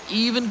buy and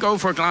even go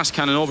for a glass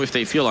cannon orb if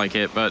they feel like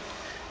it, but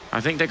I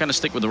think they're going to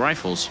stick with the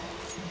rifles.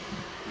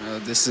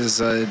 This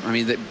is, I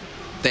mean,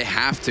 they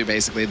have to,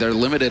 basically. They're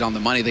limited on the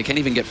money. They can't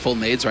even get full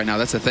nades right now.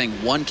 That's the thing.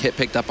 1 kit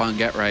picked up on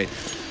Get Right.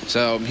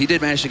 So he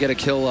did manage to get a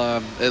kill,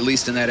 at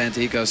least in that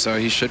anti-eco, so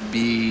he should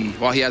be,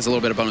 well, he has a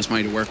little bit of bonus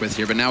money to work with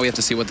here, but now we have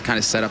to see what the kind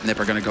of setup NiP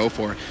are going to go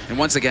for. And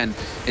once again,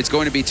 it's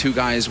going to be 2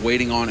 guys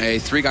waiting on A,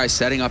 3 guys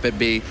setting up at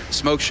B.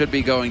 Smoke should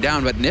be going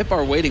down, but NiP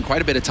are waiting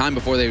quite a bit of time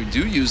before they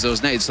do use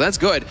those nades, so that's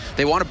good.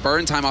 They want to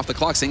burn time off the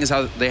clock, seeing as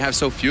how they have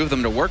so few of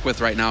them to work with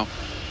right now.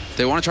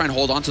 They want to try and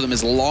hold on to them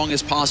as long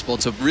as possible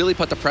to really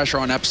put the pressure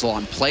on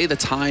Epsilon, play the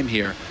time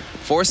here,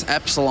 force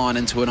Epsilon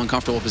into an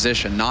uncomfortable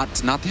position, not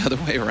the other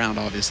way around,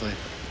 obviously.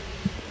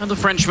 And the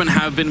Frenchmen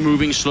have been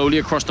moving slowly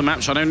across the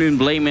map, so I don't even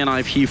blame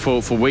NiP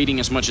for waiting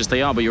as much as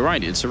they are, but you're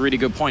right, it's a really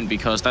good point,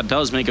 because that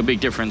does make a big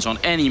difference on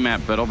any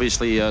map, but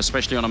obviously,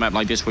 especially on a map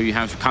like this, where you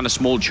have kind of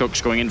small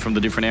chooks going in from the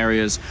different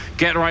areas.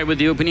 Get Right with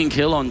the opening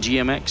kill on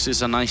GMX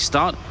is a nice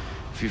start.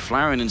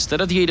 Fiflaren,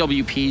 instead of the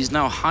AWP, is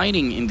now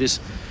hiding in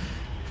this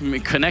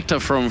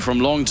connector from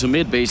long to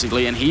mid,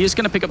 basically, and he is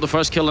going to pick up the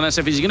first kill on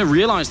SF. He's going to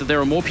realize that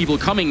there are more people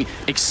coming.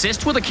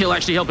 Exist with a kill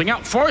actually helping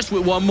out. Forrest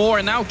with 1 more,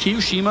 and now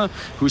Kiyoshima,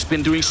 who's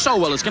been doing so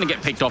well, is going to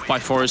get picked off by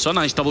Forrest. So a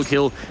nice double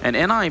kill, and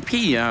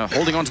NiP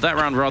holding on to that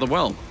round rather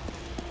well.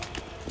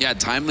 Yeah,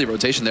 timely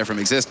rotation there from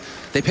Exist.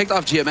 They picked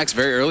off GMX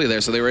very early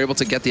there, so they were able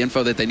to get the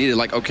info that they needed.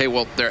 Like, okay,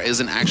 well, there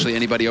isn't actually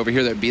anybody over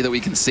here that we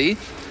can see,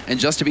 and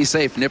just to be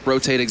safe, NiP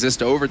rotate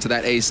Exist over to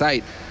that A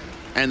site.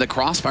 And the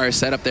crossfire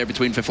setup there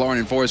between Fiflaren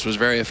and Forrest was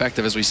very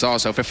effective, as we saw.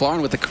 So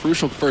Fiflaren with the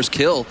crucial first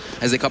kill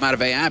as they come out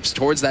of A-Apps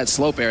towards that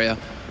slope area.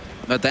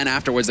 But then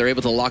afterwards, they're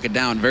able to lock it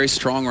down. Very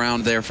strong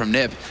round there from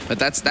NiP. But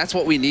that's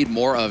what we need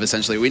more of,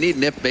 essentially. We need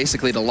NiP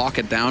basically to lock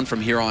it down from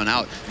here on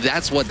out.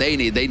 That's what they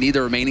need. They need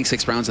the remaining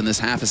 6 rounds in this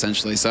half,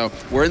 essentially. So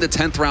we're in the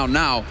 10th round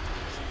now.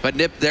 But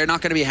NiP, they're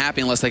not going to be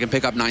happy unless they can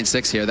pick up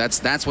 9-6 here.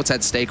 That's what's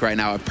at stake right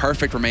now. A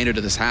perfect remainder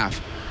to this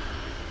half.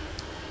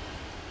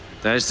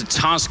 There's the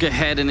task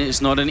ahead, and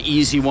it's not an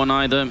easy one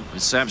either.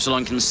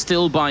 Epsilon can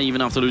still buy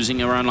even after losing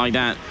a round like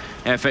that.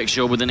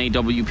 FXO with an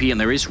AWP,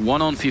 and there is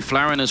one on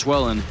Fiflaren as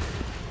well. And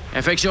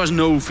FXO has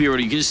no fear.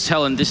 You can just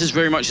tell, and this is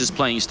very much his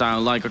playing style.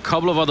 Like a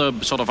couple of other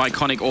sort of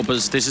iconic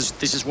Opas,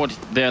 this is what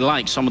they're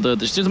like. Some of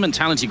there's still the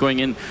mentality going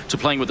in to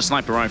playing with the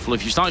sniper rifle.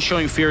 If you start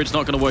showing fear, it's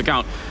not going to work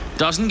out.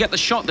 Doesn't get the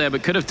shot there,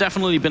 but could have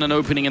definitely been an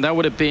opening, and that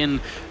would have been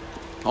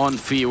on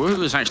fear. Who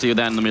was actually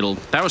there in the middle?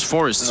 That was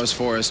Forrest. That was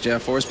Forrest, yeah.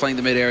 Forrest playing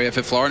the mid area.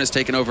 Fiflaren has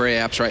taken over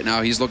AAPS right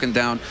now. He's looking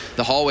down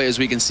the hallway, as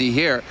we can see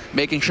here,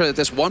 making sure that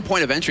this 1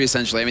 point of entry,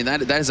 essentially, I mean,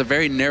 that is a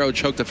very narrow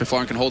choke that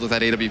Fiflaren can hold with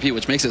that AWP,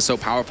 which makes it so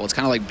powerful. It's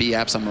kind of like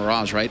BAPS on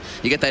Mirage, right?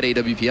 You get that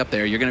AWP up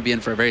there, you're going to be in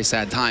for a very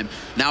sad time.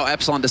 Now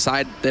Epsilon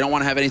decide they don't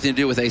want to have anything to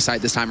do with A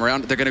site this time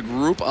around. They're going to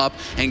group up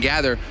and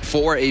gather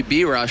for a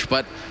B rush,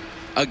 but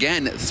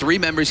again, 3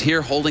 members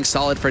here holding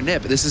solid for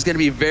NiP. This is going to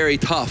be very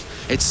tough.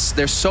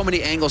 There's so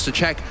many angles to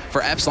check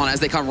for Epsilon as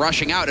they come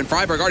rushing out, and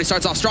friberg already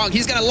starts off strong.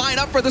 He's going to line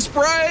up for the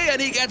spray,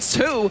 and he gets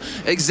 2.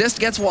 Exist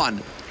gets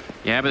 1.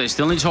 Yeah, but they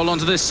still need to hold on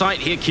to this site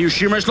here.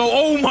 kioShiMa is low.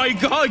 Oh my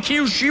god,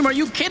 kioShiMa, are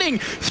you kidding?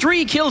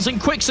 3 kills in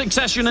quick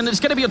succession, and it's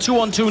going to be a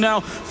 2-on-2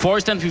 now.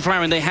 Forrest and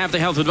Fiflaren, they have the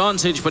health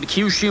advantage, but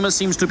kioShiMa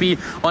seems to be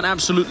on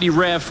absolutely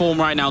rare form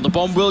right now. The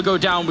bomb will go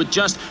down with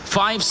just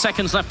 5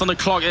 seconds left on the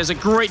clock. There's a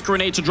great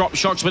grenade to drop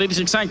Shox, but it is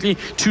exactly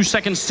 2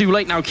 seconds too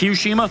late now.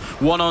 kioShiMa,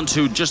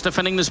 1-on-2, just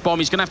defending this bomb.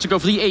 He's going to have to go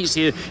for the ace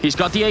here. He's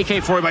got the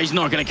AK for it, but he's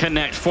not going to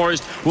connect.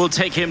 Forrest will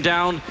take him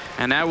down,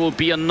 and that will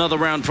be another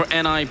round for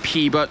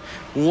NiP, but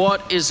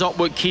what is up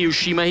with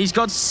kioShiMa? He's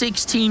got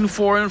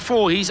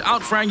 16-4-4. He's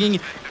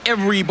outfragging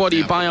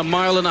everybody by a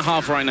mile and a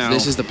half right now.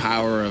 This is the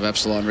power of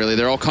Epsilon, really.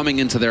 They're all coming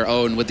into their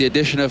own. With the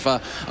addition of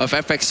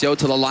FXO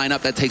to the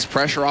lineup, that takes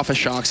pressure off of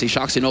Shoxy.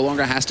 Shoxy no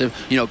longer has to,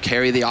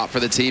 carry the op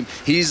for the team.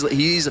 He's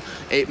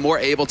more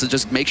able to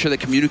just make sure that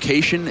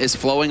communication is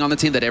flowing on the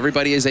team, that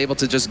everybody is able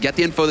to just get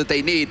the info that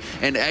they need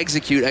and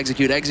execute.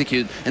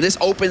 And this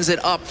opens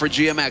it up for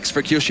GMX,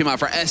 for kioShiMa,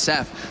 for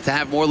SF to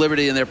have more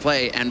liberty in their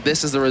play, and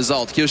this is the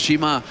result.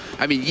 kioShiMa,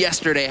 I mean,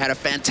 yesterday had a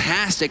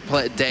fantastic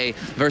day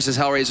versus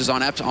Hellraisers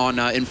on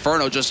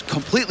Inferno, just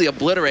completely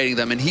obliterating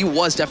them, and he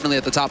was definitely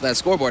at the top of that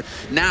scoreboard.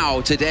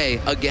 Now,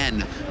 today, again,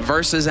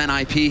 versus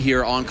NiP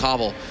here on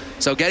Cobble.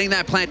 So getting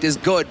that plant is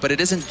good, but it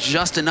isn't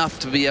just enough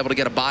to be able to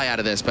get a buy out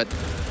of this. But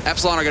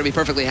Epsilon are going to be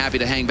perfectly happy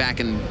to hang back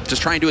and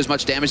just try and do as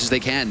much damage as they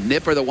can.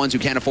 NiP are the ones who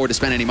can't afford to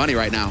spend any money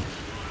right now.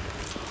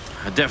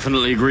 I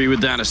definitely agree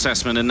with that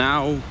assessment, and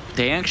now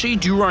they actually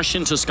do rush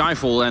into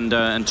Skyfall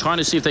and trying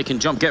to see if they can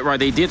jump get right.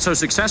 They did so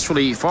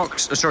successfully.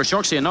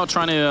 Shoxy are not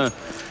trying to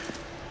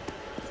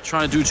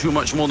do too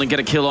much more than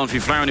get a kill on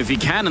Fiflaren if he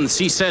can, and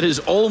C-set is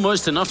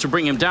almost enough to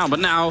bring him down, but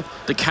now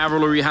the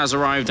cavalry has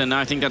arrived, and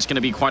I think that's going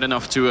to be quite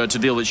enough to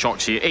deal with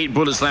Shoxy. 8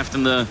 bullets left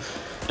in the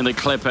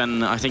clip,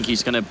 and I think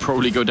he's going to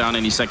probably go down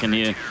any second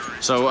here.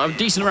 So a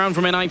decent round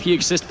from NiP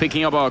Exist,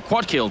 picking up a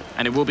quad kill,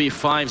 and it will be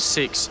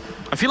 5-6.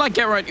 I feel like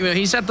GetRight,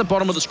 he's at the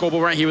bottom of the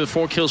scoreboard right here with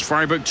 4 kills,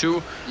 friberg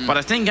 2. But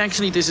I think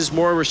actually this is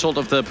more a result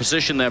of the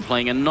position they're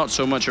playing and not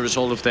so much a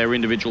result of their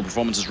individual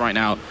performances right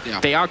now. Yeah.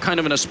 They are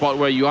kind of in a spot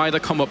where you either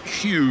come up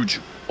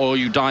huge or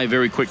you die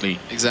very quickly.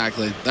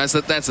 Exactly. That's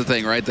the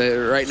thing, right?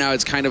 Right now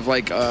it's kind of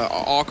like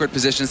awkward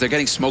positions. They're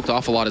getting smoked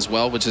off a lot as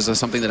well, which is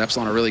something that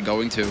Epsilon are really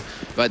going to.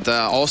 But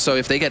also,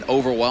 if they get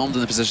overwhelmed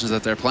in the positions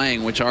that they're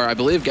playing, which are, I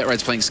believe,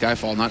 GetRight's playing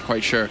Skyfall, not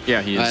quite sure.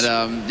 Yeah, he is.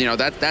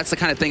 But that's the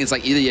kind of thing. It's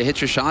like either you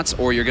hit your shots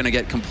or you're going to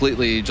get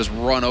completely just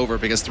run over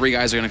because 3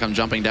 guys are going to come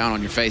jumping down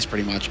on your face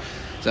pretty much.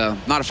 So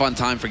not a fun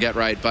time for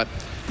GetRight, but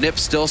NiP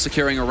still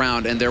securing a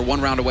round, and they're 1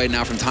 round away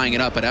now from tying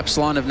it up. But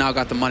Epsilon have now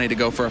got the money to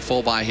go for a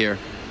full buy here.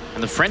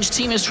 And the French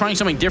team is trying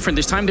something different.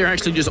 This time they're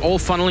actually just all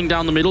funneling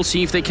down the middle,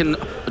 see if they can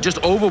just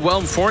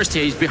overwhelm Forrest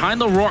here. He's behind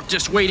the rock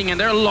just waiting, and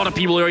there are a lot of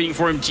people waiting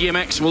for him.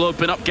 GMX will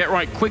open up,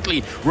 GetRight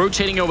quickly,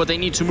 rotating over. They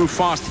need to move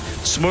fast.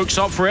 Smokes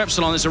up for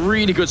Epsilon. It's a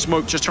really good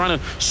smoke, just trying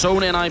to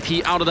zone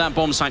NiP out of that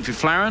bomb site.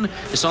 Fiflaren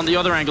is on the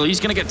other angle. He's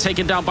going to get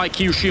taken down by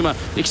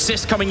kioShiMa.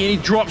 Exist coming in, he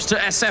drops to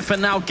SF,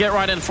 and now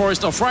GetRight and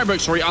Forrest,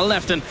 friberg, sorry, are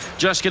left, and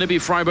just going to be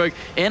friberg.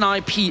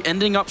 NiP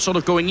ending up sort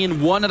of going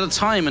in 1 at a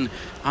time, and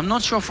I'm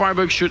not sure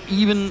friberg should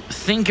even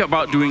think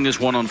about doing this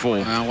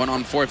 1-on-4.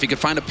 1-on-4, if he could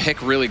find a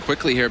pick really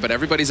quickly here, but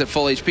everybody's at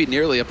full HP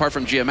nearly, apart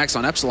from GMX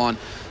on Epsilon,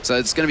 so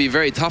it's going to be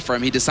very tough for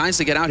him. He decides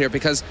to get out here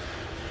because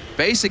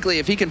basically,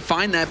 if he can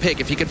find that pick,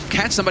 if he can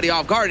catch somebody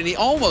off guard, and he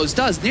almost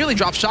does, nearly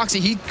drops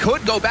Shoxy. He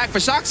could go back for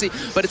Shoxy,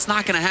 but it's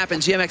not going to happen.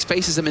 GMX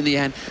faces him in the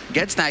end,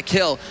 gets that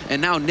kill,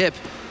 and now NiP,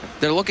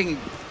 they're looking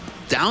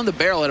down the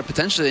barrel at a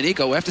potentially an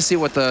eco. We have to see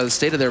what the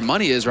state of their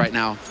money is right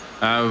now.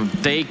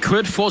 They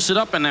could force it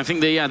up, and I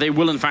think they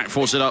will in fact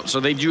force it up,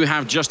 so they do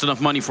have just enough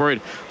money for it.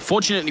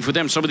 Fortunately for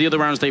them, some of the other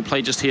rounds they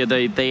played just here,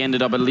 they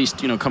ended up at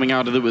least coming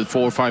out of it with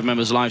 4 or 5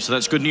 members alive, so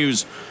that's good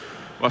news.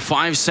 We're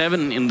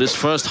 5-7 in this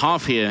first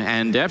half here,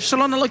 and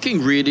Epsilon are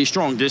looking really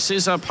strong. This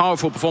is a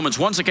powerful performance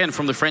once again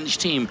from the French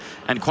team,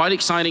 and quite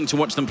exciting to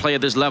watch them play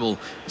at this level.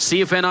 See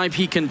if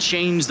NiP can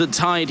change the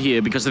tide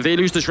here, because if they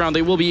lose this round,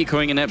 they will be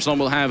ecoing, and Epsilon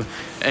will have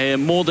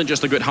more than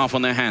just a good half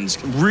on their hands.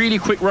 Really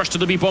quick rush to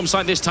the B bomb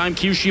site this time.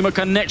 Kyoshima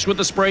connects with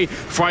the spray.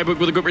 Freiburg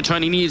with a good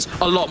return. He needs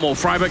a lot more.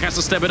 Freiburg has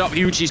to step it up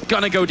huge. He's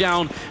gonna go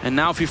down, and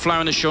now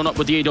Fiflaren has shown up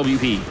with the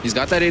AWP. He's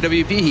got that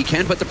AWP. He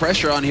can put the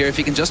pressure on here if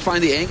he can just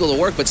find the angle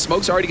to work, but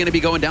smoke's already going to be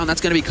going down.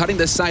 That's going to be cutting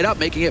this side up,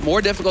 making it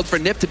more difficult for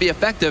NiP to be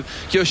effective.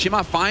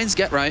 Kyoshima finds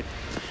Get Right.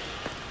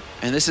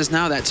 And this is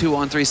now that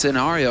 2-on-3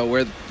 scenario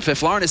where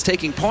Fiflaren is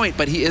taking point,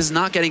 but he is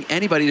not getting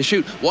anybody to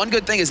shoot. One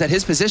good thing is that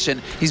his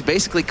position, he's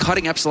basically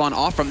cutting Epsilon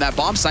off from that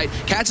bomb site.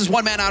 Katz is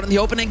one man out in the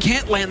opening,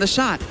 can't land the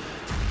shot.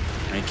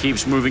 And he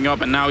keeps moving up,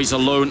 and now he's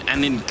alone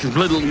and in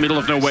the middle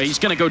of nowhere. He's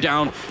going to go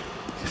down.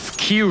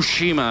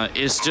 Kyoshima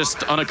is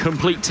just on a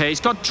complete tear. He's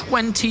got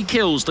 20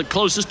 kills. The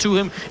closest to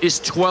him is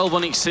 12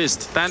 on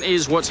assist. That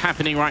is what's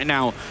happening right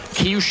now.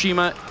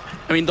 Kyoshima,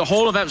 I mean, the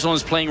whole of Epsilon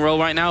is playing well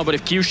right now, but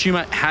if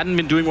Kyoshima hadn't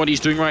been doing what he's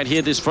doing right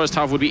here, this first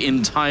half would be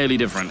entirely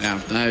different.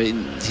 Yeah, I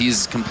mean,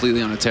 he's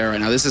completely on a tear right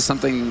now. This is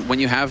something,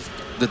 when you have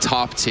the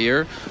top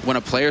tier, when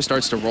a player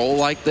starts to roll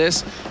like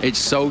this, it's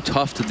so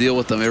tough to deal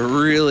with them. It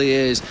really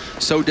is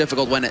so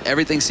difficult when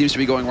everything seems to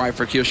be going right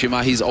for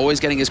Kyoshima. He's always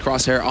getting his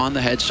crosshair on the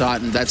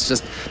headshot, and that's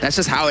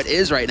just how it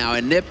is right now.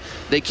 And NiP,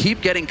 they keep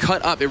getting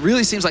cut up. It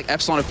really seems like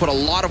Epsilon have put a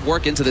lot of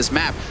work into this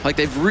map. Like,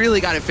 they've really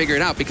got it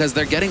figured out, because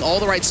they're getting all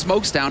the right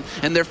smokes down,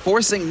 and they're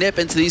forcing NiP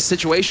into these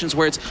situations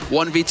where it's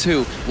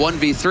 1v2,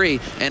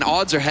 1v3, and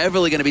odds are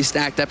heavily going to be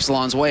stacked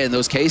Epsilon's way in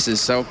those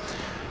cases. So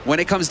when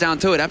it comes down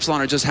to it,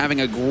 Epsilon are just having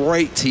a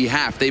great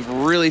T-half. They've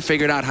really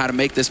figured out how to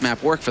make this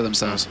map work for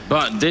themselves.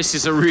 But this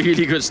is a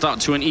really good start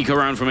to an eco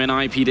round from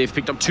NiP. They've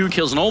picked up 2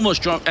 kills and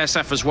almost dropped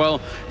SF as well,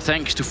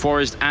 thanks to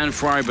Forest and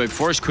Freiburg.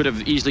 Forest could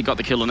have easily got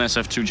the kill on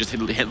SF2, just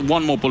hit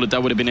one more bullet,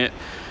 that would have been it.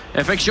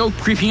 FXO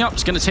creeping up,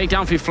 is going to take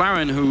down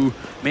Fiflaren, who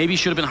maybe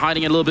should have been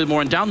hiding a little bit more.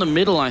 And down the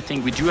middle, I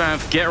think we do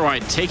have Get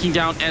Right taking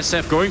down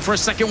SF, going for a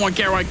second one.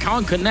 Get Right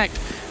can't connect.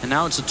 And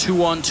now it's a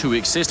 2-on-2.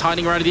 Exist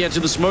hiding right at the edge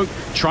of the smoke.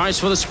 Tries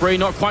for the spray,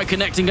 not quite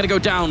connecting. Going to go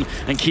down.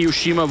 And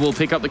Kyoshima will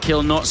pick up the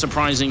kill, not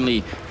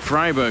surprisingly.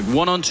 Freiburg,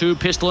 1-on-2,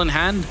 pistol in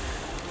hand.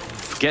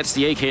 Gets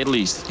the AK at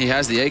least. He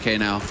has the AK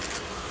now.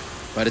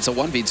 But it's a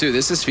 1v2.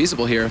 This is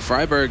feasible here.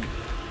 Freiburg,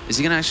 is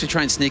he going to actually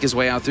try and sneak his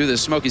way out through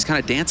this smoke? He's kind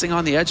of dancing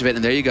on the edge of it,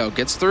 and there you go.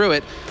 Gets through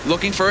it.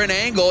 Looking for an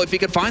angle. If he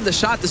could find the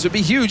shot, this would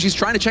be huge. He's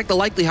trying to check the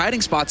likely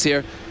hiding spots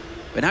here.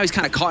 But now he's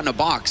kind of caught in a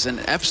box, and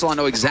Epsilon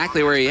know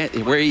exactly where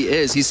he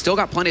is. He's still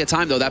got plenty of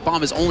time, though. That bomb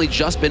has only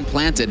just been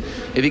planted.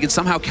 If he can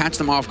somehow catch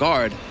them off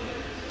guard.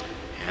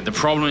 And the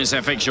problem is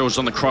FXO is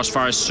on the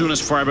crossfire. As soon as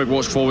Freiburg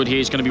walks forward here,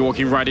 he's going to be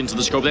walking right into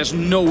the scope. There's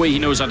no way he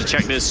knows how to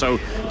check this, so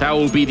that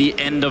will be the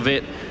end of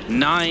it.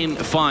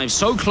 9-5.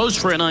 So close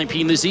for NiP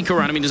in this eco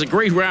round. I mean, it's a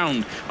great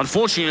round.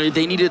 Unfortunately,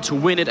 they needed to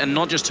win it and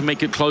not just to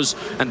make it close,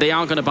 and they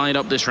are going to buy it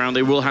up this round.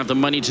 They will have the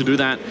money to do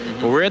that.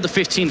 But we're at the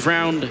 15th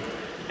round.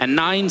 And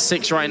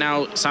 9-6 right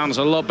now sounds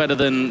a lot better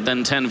than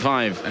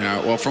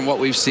 10-5. Well, from what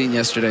we've seen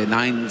yesterday,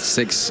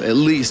 9-6, at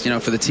least, you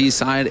know, for the T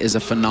side, is a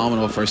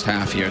phenomenal first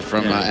half here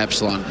from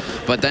Epsilon.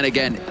 But then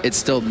again, it's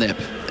still NiP,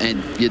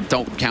 and you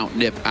don't count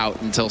NiP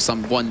out until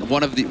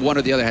one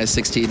or the other has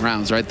 16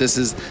 rounds, right?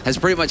 That's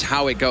pretty much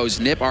how it goes.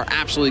 NiP are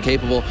absolutely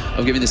capable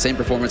of giving the same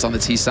performance on the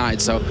T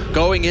side. So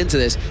going into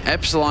this,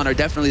 Epsilon are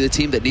definitely the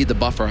team that need the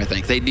buffer, I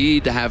think. They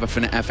need to have a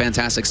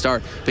fantastic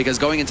start, because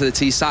going into the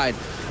T side,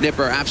 NiP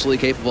are absolutely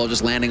capable of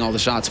just landing all the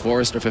shots.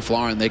 Forest or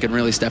Fiflaren, they can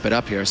really step it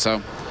up here.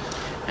 So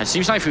it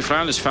seems like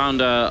Fiflaren has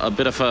found a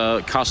bit of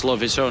a castle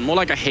of his own, more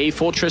like a hay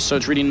fortress, so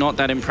it's really not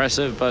that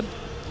impressive, but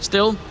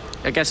still,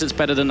 I guess it's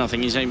better than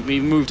nothing. He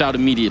moved out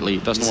immediately.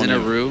 He's in a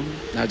room,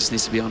 now just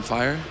needs to be on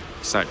fire.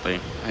 Exactly.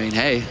 I mean,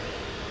 hey.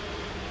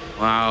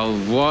 Wow,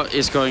 what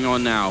is going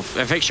on now?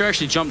 FXO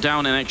actually jumped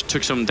down and actually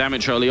took some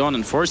damage early on,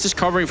 and Forest is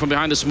covering from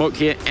behind the smoke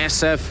here.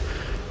 SF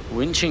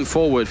winching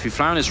forward.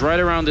 Fiflaren is right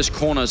around this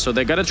corner, so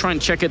they got to try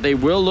and check it. They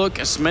will look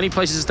as many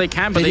places as they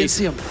can, but they didn't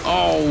see him.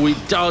 Oh, he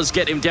does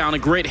get him down. A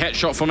great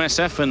headshot from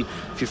SF, and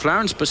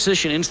Fiflaren's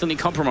position instantly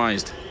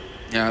compromised.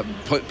 Yeah,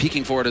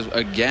 peeking forward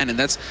again, and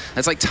that's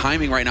like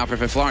timing right now for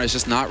Fiflaren. It's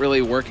just not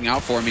really working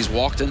out for him. He's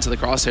walked into the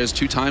crosshairs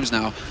 2 times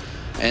now.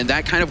 And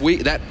that kind of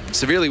that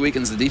severely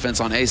weakens the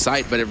defense on A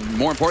site, but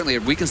more importantly,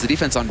 it weakens the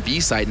defense on B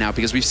site now,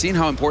 because we've seen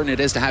how important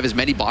it is to have as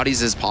many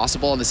bodies as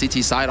possible on the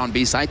CT side on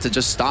B site to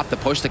just stop the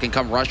push that can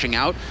come rushing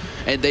out.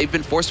 And they've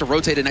been forced to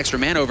rotate an extra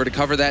man over to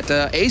cover that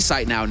A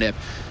site now, NiP.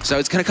 So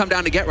it's going to come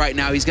down to Get Right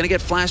now. He's going to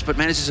get flashed, but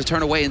manages to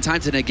turn away in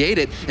time to negate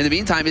it. In the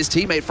meantime, his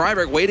teammate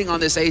Freiburg waiting on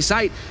this A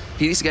site.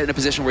 He needs to get in a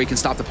position where he can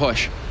stop the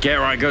push. Get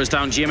Right goes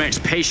down.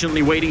 GMX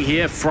patiently waiting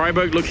here.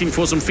 Freiburg looking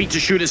for some feet to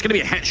shoot. It's going to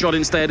be a headshot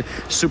instead.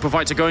 Super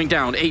Fighter going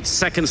down. 8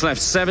 seconds left.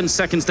 7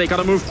 seconds. They got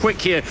to move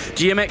quick here.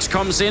 GMX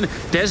comes in.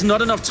 There's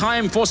not enough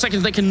time. 4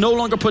 seconds. They can no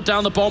longer put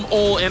down the bomb.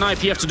 All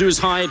NiP have to do is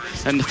hide.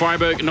 And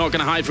Freiburg not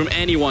going to hide from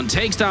anyone.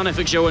 Takes down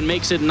FXO and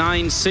makes it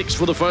 9-6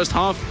 for the first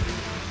half.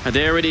 And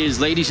there it is,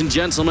 ladies and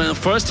gentlemen. The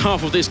first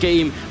half of this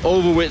game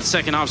over with.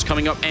 Second half's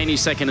coming up any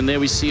second. And there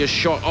we see a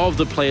shot of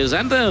the players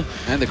and the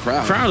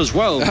crowd as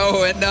well.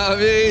 Oh, and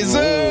Navi,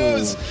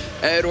 Zeus,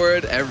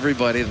 Edward,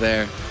 everybody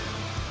there.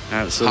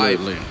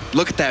 Absolutely.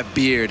 Look at that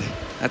beard.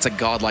 That's a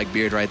godlike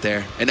beard right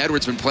there. And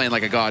Edward's been playing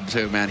like a god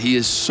too, man. He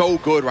is so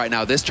good right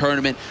now. This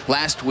tournament,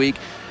 last week,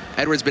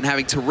 Edward's been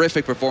having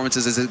terrific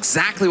performances. This is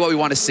exactly what we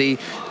want to see.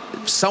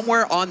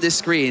 Somewhere on this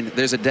screen,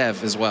 there's a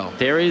dev as well.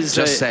 There is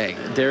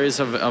There is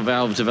a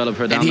Valve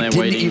developer down there waiting.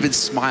 And he didn't even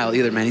smile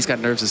either, man. He's got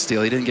nerves of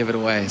steel. He didn't give it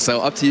away.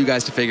 So up to you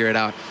guys to figure it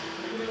out.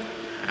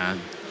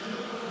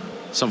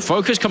 Some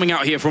focus coming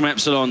out here from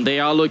Epsilon. They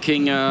are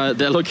looking,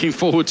 they're looking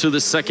forward to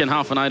the second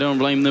half, and I don't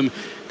blame them.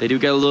 They do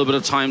get a little bit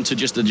of time to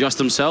just adjust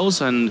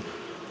themselves, and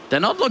they're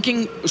not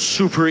looking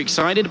super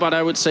excited, but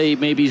I would say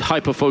maybe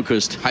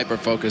hyper-focused.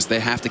 Hyper-focused. They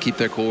have to keep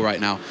their cool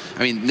right now.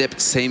 I mean, NiP,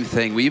 same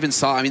thing. We even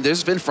saw, I mean,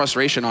 there's been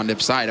frustration on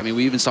NiP's side. I mean,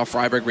 we even saw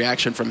Freiberg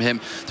reaction from him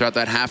throughout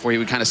that half where he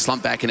would kind of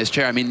slump back in his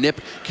chair. I mean, NiP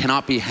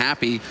cannot be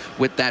happy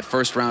with that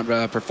first round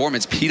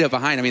performance. Peta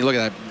behind, I mean, look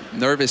at that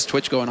nervous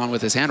twitch going on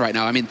with his hand right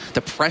now. I mean,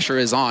 the pressure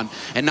is on.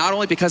 And not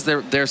only because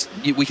there's,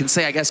 we can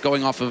say, I guess,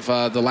 going off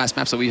of the last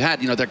maps that we've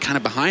had, you know, they're kind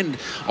of behind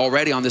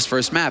already on this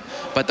first map,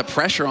 but the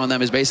pressure on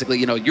them is basically,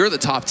 you know, you're the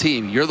top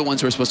team. You're the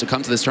ones who are supposed to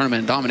come to this tournament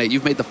and dominate.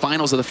 You've made the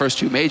finals of the first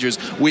two majors.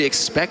 We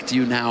expect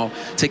you now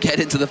to get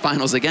into the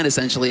finals again,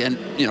 essentially, and,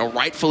 you know,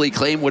 rightfully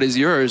claim what is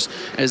yours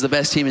as the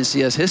best team in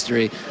CS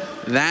history.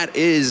 That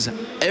is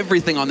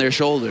everything on their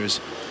shoulders.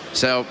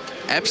 So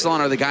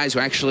Epsilon are the guys who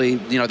actually,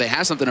 you know, they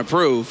have something to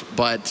prove,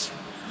 but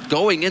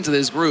going into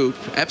this group,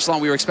 Epsilon,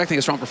 we were expecting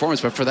a strong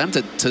performance, but for them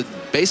to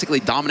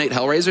basically dominate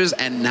Hellraisers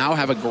and now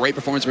have a great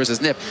performance versus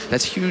NiP,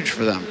 that's huge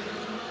for them.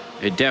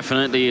 It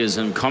definitely is,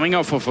 and coming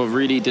off of a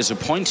really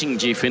disappointing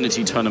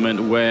Gfinity tournament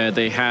where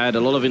they had a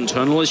lot of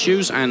internal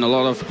issues and a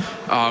lot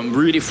of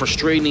really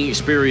frustrating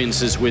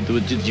experiences with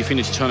the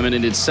Gfinity tournament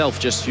in itself,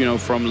 just, you know,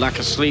 from lack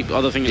of sleep,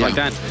 other things like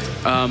that.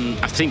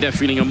 I think they're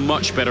feeling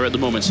much better at the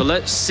moment. So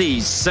let's see,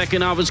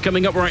 second half is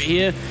coming up right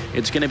here.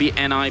 It's going to be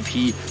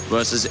NiP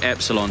versus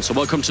Epsilon. So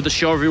welcome to the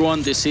show,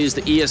 everyone. This is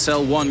the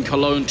ESL One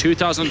Cologne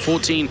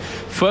 2014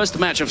 first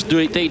match of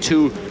day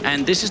 2,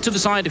 and this is to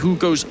decide who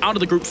goes out of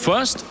the group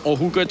first or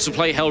who gets to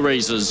play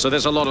Hellraisers, so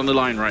there's a lot on the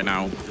line right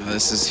now.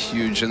 This is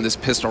huge, and this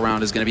pistol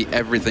round is going to be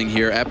everything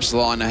here.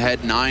 Epsilon ahead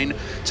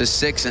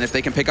 9-6, and if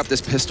they can pick up this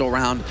pistol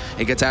round,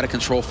 it gets out of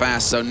control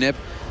fast. So NiP,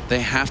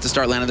 they have to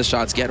start landing the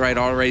shots. Get right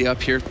already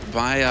up here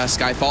by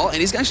Skyfall, and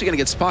he's actually going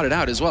to get spotted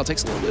out as well.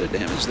 Takes a little bit of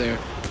damage there.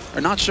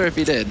 Or not sure if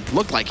he did.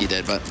 Looked like he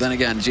did, but then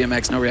again,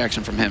 GMX, no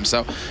reaction from him.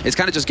 So it's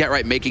kind of just get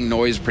right making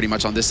noise pretty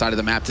much on this side of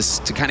the map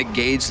to kind of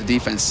gauge the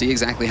defense, see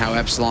exactly how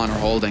Epsilon are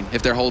holding,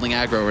 if they're holding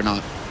aggro or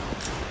not.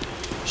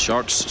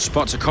 Sharks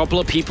spots a couple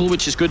of people,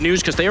 which is good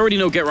news because they already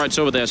know Get Right's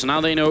over there. So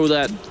now they know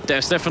that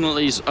there's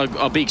definitely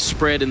a big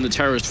spread in the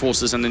terrorist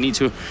forces and they need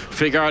to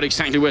figure out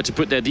exactly where to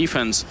put their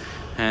defense.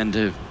 And,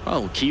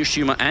 well,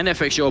 Kiyoshima and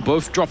FXO are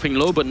both dropping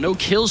low, but no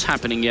kills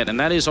happening yet. And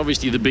that is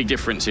obviously the big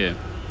difference here.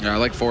 Yeah, I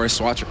like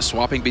Forrest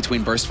swapping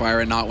between burst fire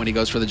and not when he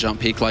goes for the jump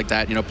peak like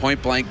that. You know,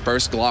 point blank,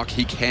 burst Glock,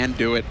 he can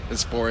do it.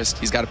 It's Forrest.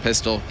 He's got a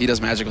pistol. He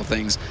does magical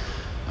things.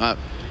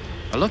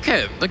 Look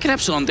at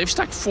Epsilon. They've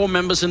stacked 4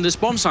 members in this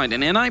bomb site,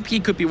 and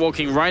NiP could be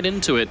walking right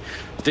into it.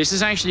 This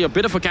is actually a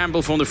bit of a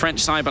gamble from the French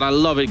side, but I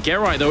love it. Get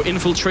right, though,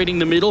 infiltrating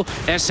the middle.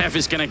 SF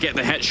is going to get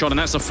the headshot, and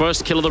that's the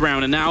first kill of the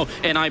round. And now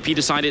NiP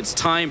decide it's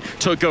time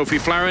to go.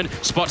 Fiflaren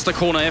spots the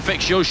corner.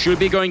 FXO should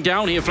be going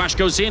down here. Flash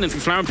goes in, and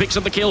Fiflaren picks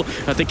up the kill.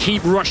 They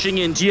keep rushing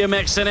in.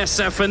 GMX and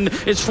SF, and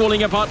it's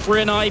falling apart for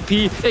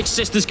NiP.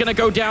 Exist is going to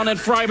go down, and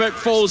Freiberg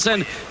falls,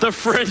 and the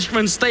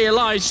Frenchmen stay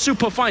alive.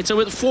 Super fighter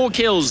with 4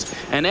 kills.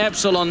 And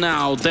Epsilon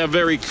now, they're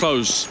very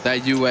close.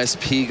 That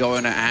USP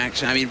going to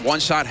action. I mean,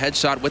 one-shot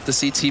headshot with the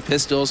CT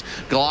pistol.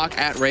 Glock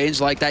at range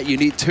like that, you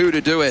need 2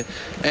 to do it.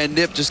 And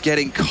NiP just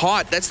getting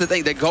caught. That's the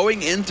thing. They're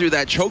going in through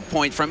that choke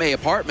point from A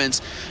apartments.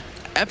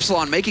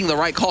 Epsilon making the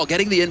right call,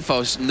 getting the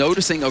info,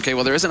 noticing, okay,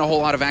 well, there isn't a whole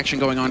lot of action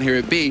going on here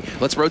at B.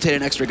 Let's rotate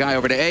an extra guy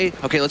over to A.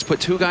 Okay, let's put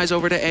 2 guys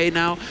over to A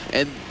now.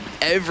 And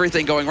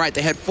everything going right.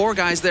 They had 4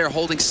 guys there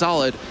holding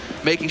solid,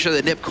 making sure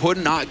that NiP could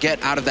not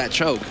get out of that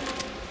choke.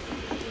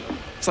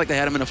 It's like they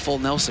had him in a full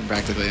Nelson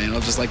practically, you know,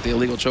 just like the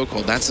illegal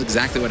chokehold. That's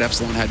exactly what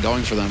Epsilon had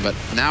going for them. But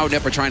now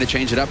NiP are trying to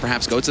change it up,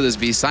 perhaps go to this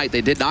B site. They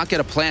did not get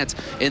a plant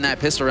in that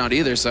pistol round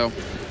either, so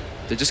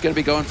they're just going to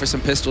be going for some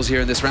pistols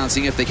here in this round,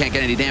 seeing if they can't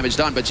get any damage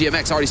done. But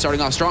GMX already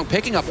starting off strong,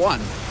 picking up 1.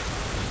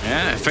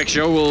 Yeah,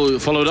 FXO will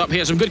follow it up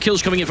here. Some good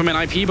kills coming in from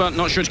NiP, but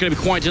not sure it's going to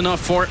be quite enough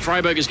for it.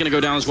 Freiberg is going to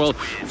go down as well.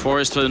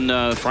 Forrest and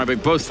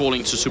Freiberg both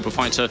falling to Super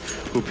Fighter,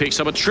 who picks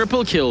up a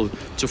triple kill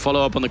to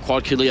follow up on the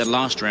quad kill he had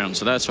last round.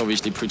 So that's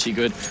obviously pretty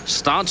good.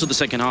 Start to the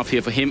second half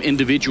here for him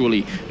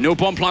individually. No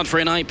bomb plant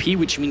for NiP,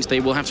 which means they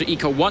will have to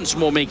eco once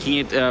more, making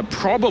it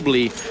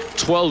probably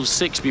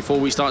 12-6 before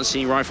we start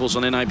seeing rifles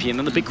on NiP. And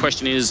then the big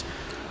question is,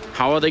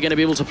 how are they going to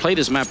be able to play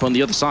this map on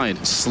the other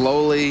side?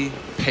 Slowly,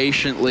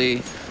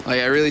 patiently.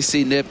 Like, I really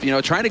see NiP, you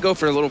know, trying to go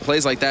for little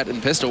plays like that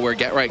in pistol where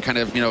Get Right kind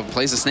of, you know,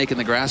 plays a snake in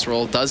the grass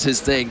roll, does his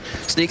thing,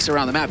 sneaks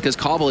around the map because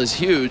Cobble is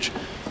huge.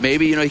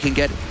 Maybe, you know, he can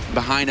get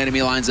behind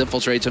enemy lines,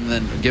 infiltrate them, and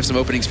then give some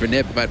openings for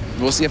NiP, but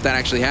we'll see if that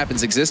actually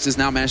happens. Exist has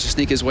now managed to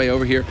sneak his way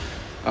over here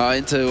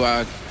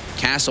into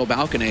Castle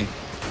Balcony.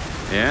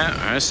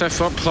 Yeah,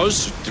 SF up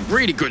close.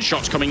 Really good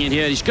shots coming in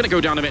here. He's going to go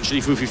down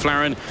eventually,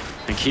 fufiflaren.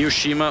 And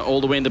Kiyoshima all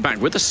the way in the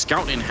back with the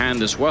scout in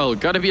hand as well.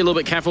 Got to be a little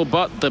bit careful,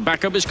 but the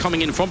backup is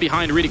coming in from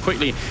behind really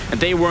quickly, and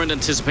they weren't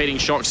anticipating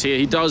shots here.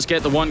 He does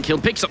get the one kill,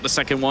 picks up the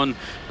second one,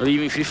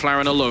 leaving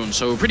fufiflaren alone.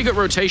 So pretty good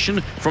rotation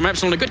from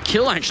Epsilon. A good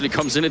kill actually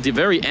comes in at the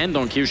very end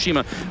on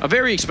Kiyoshima. A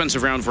very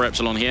expensive round for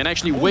Epsilon here, and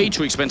actually way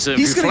too expensive.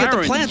 He's going to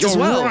get the plant as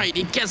well. Right,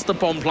 he gets the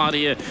bomb plant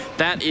here.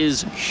 That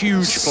is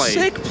huge play.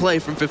 Sick play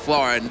from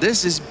fufiflaren.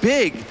 This is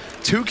big.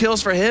 2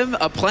 kills for him,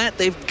 a plant.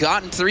 They've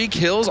gotten 3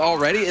 kills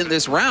already in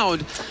this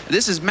round.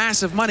 This is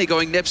massive money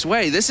going NiP's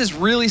way. This is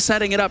really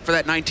setting it up for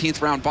that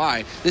 19th round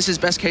bye. This is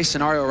best case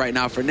scenario right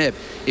now for NiP.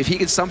 If he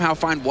could somehow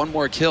find 1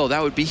 more kill,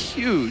 that would be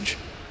huge.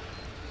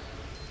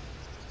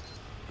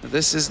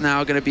 This is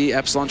now going to be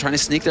Epsilon trying to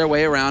sneak their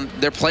way around.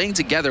 They're playing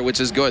together, which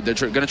is good. They're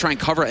going to try and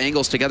cover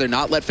angles together,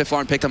 not let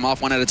fufiflaren pick them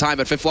off one at a time.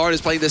 But fufiflaren is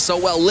playing this so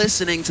well,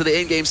 listening to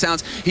the in-game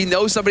sounds. He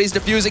knows somebody's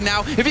defusing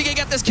now. If he can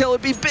get this kill,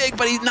 it'd be big,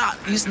 but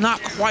he's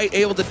not quite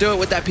able to do it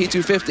with that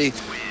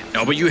P250.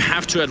 No, but you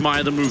have to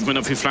admire the movement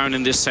of fufiflaren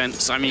in this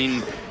sense. I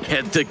mean,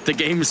 yeah, the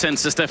game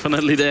sense is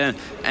definitely there,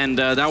 and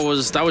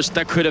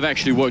that could have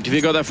actually worked. If you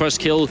got that first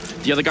kill,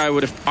 the other guy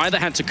would have either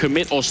had to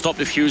commit or stop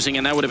defusing,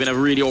 and that would have been a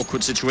really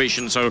awkward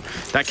situation. So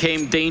that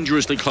came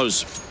dangerously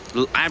close.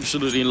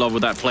 Absolutely in love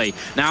with that play.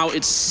 Now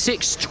it's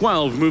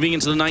 6-12 moving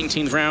into the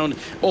 19th round.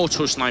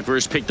 Auto Sniper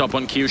is picked up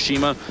on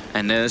Kiyoshima,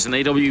 and there's an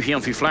AWP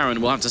on fufiflaren.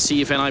 We'll have to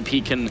see if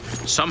NiP can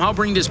somehow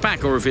bring this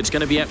back, or if it's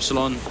going to be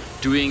Epsilon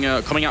doing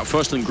coming out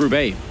first in Group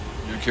A.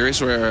 You're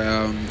curious where,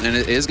 and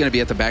it is going to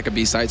be at the back of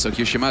B side, so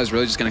Kiyoshima is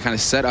really just going to kind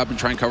of set up and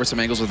try and cover some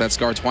angles with that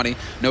Scar 20.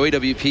 No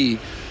AWP,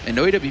 and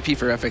no AWP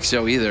for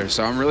FXO either,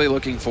 so I'm really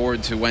looking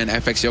forward to when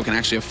FXO can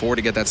actually afford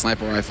to get that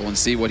sniper rifle and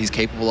see what he's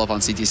capable of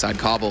on CT side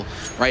Cobble.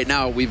 Right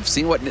now, we've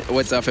seen what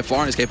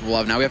fufiflaren is capable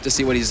of. Now we have to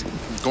see what he's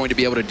going to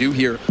be able to do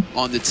here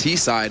on the T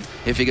side,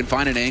 if he can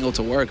find an angle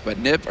to work. But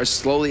NiP are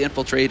slowly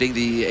infiltrating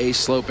the A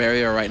slope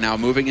area right now,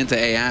 moving into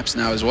A apps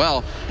now as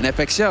well. And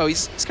FXO,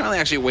 he's currently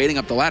actually waiting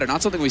up the ladder,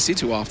 not something we see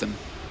too often.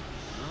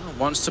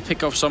 Wants to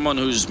pick off someone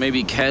who's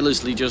maybe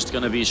carelessly just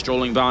going to be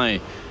strolling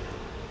by.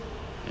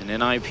 And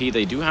NiP,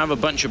 they do have a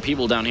bunch of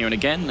people down here, and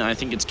again, I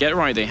think it's Get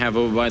Right they have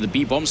over by the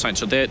B bomb site.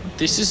 So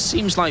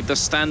seems like the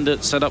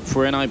standard setup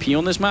for NiP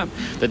on this map.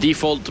 The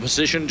default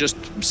position, just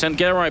send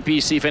Get Right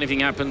B, see if anything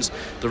happens.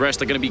 The rest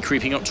are going to be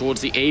creeping up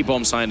towards the A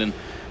bomb site, and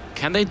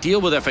can they deal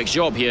with FX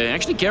Job here?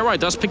 Actually, Get Right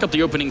does pick up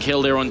the opening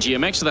kill there on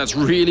GMX, so that's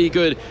really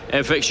good.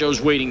 FX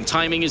Joe's waiting.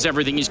 Timing is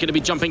everything. He's going to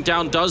be jumping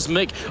down, does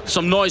make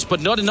some noise,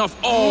 but not enough.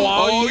 Oh,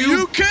 are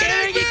you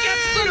kidding? He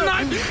gets the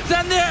knife.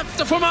 Then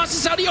the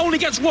FAMAS out, he only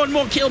gets 1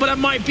 more kill, but that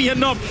might be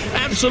enough.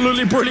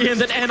 Absolutely brilliant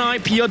that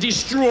NiP are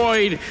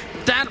destroyed.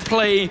 That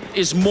play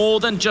is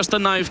more than just a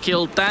knife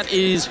kill. That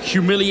is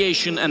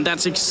humiliation, and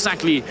that's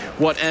exactly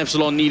what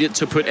Epsilon needed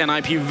to put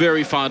NiP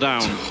very far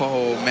down.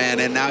 Oh man,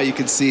 and now you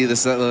can see the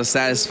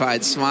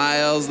satisfied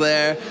smiles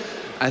there.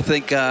 I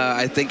think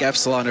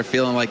Epsilon are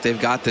feeling like they've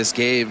got this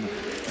game.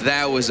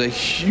 That was a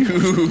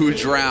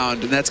huge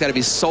round, and that's got to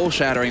be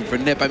soul-shattering for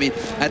NiP. I mean,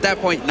 at that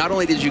point, not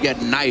only did you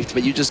get knifed,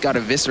 but you just got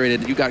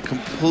eviscerated. You got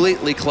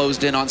completely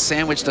closed in on,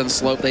 sandwiched on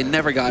slope. They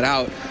never got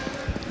out.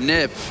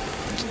 NiP,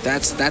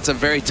 that's a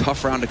very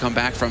tough round to come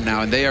back from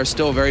now, and they are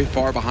still very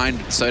far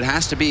behind. So it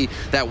has to be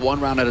that 1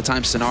 round at a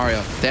time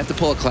scenario. They have to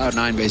pull a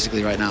Cloud9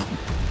 basically right now.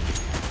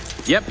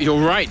 Yep,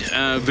 you're right.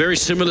 Very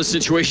similar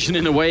situation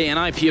in a way.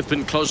 NiP have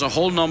been close a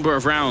whole number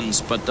of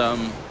rounds, but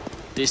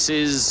this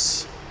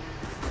is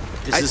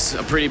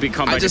a pretty big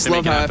comeback. I just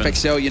love how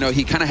FXO, you know,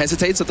 he kind of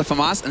hesitates at the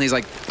FAMAS, and he's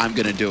like, I'm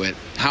going to do it.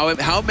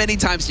 How many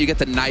times do you get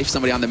to knife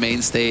somebody on the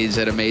main stage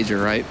at a major,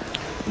 right?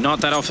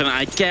 Not that often.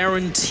 I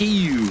guarantee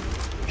you,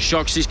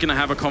 Shoxy's going to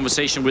have a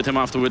conversation with him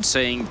afterwards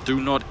saying, do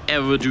not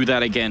ever do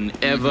that again.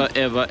 Ever,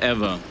 ever,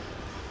 ever.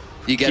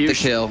 You get the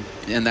kill,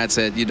 and that's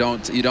it. You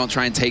don't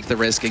try and take the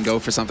risk and go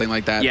for something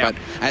like that. Yeah.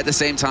 But at the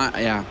same time,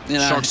 yeah. You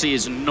know, Shoxy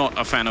is not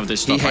a fan of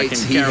this stuff.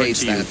 He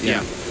hates that.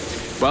 Yeah.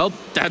 Well,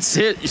 that's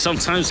it.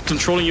 Sometimes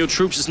controlling your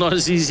troops is not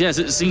as easy as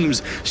it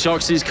seems.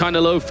 Shoxy's kind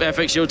of low.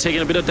 FXO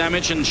taking a bit of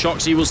damage, and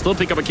Shoxy will still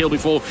pick up a kill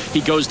before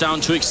he goes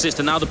down to Exist.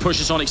 And now the push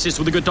is on Exist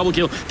with a good double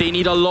kill. They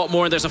need a lot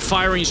more, and there's a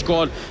firing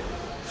squad.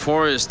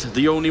 Forrest,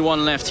 the only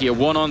one left here,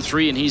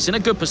 1-on-3, and he's in a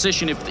good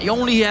position. If he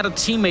only had a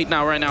teammate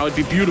now right now, it'd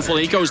be beautiful.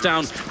 He goes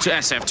down to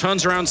SF,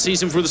 turns around,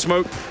 sees him through the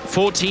smoke,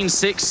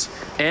 14-6.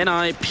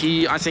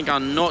 NiP, I think, are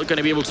not going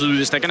to be able to do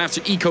this. They're going to have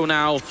to eco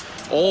now,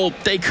 or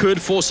they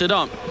could force it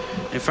up.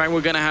 In fact,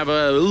 we're going to have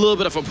a little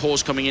bit of a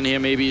pause coming in here,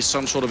 maybe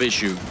some sort of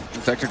issue.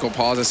 Technical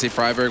pause. I see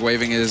Freiberg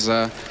waving his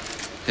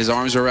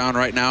arms around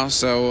right now,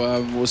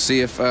 so we'll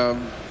see if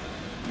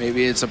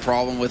Maybe it's a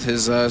problem with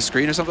his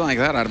screen or something like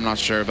that. I'm not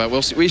sure, but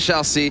we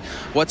shall see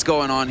what's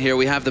going on here.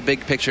 We have the big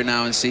picture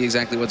now and see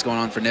exactly what's going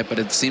on for NiP, but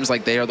it seems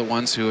like they are the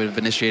ones who have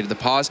initiated the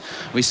pause.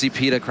 We see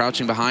Peta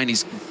crouching behind.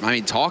 He's,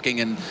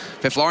 talking, and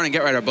Fiflaurin and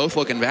GetRight are both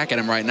looking back at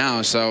him right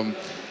now. So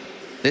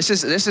this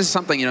is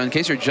something, in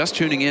case you're just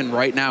tuning in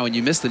right now and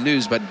you missed the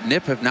news, but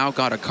NiP have now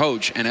got a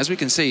coach, and as we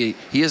can see,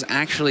 he is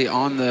actually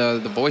on the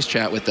voice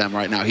chat with them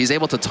right now. He's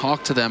able to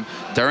talk to them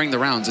during the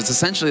rounds. It's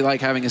essentially like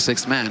having a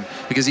sixth man,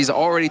 because he's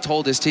already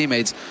told his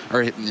teammates,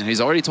 or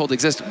he's already told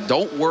Exist,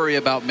 don't worry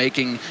about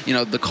making,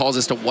 the calls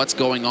as to what's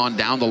going on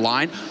down the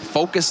line.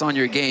 Focus on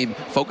your game.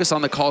 Focus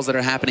on the calls that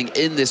are happening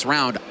in this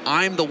round.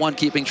 I'm the one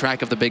keeping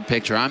track of the big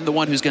picture. I'm the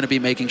one who's going to be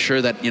making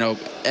sure that,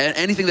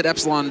 anything that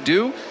Epsilon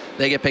do,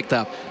 they get picked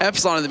up.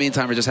 Epsilon, in the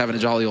meantime, are just having a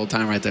jolly old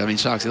time right there.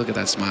 Shoxy, look at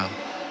that smile.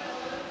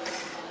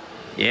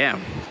 Yeah,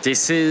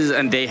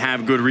 and they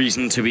have good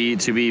reason to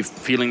be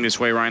feeling this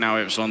way right now,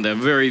 Epsilon. They're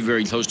very,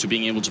 very close to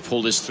being able to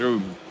pull this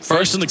through.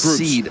 First in the group.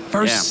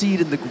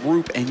 Seed in the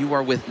group, and you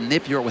are with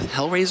NiP, you are with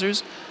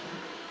Hellraisers.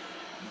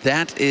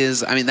 That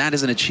is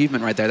an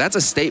achievement right there. That's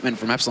a statement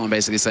from Epsilon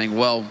basically saying,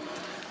 well,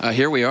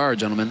 here we are,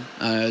 gentlemen.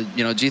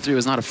 G3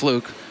 was not a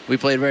fluke. We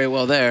played very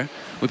well there.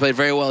 We played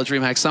very well at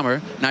DreamHack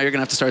Summer. Now you're going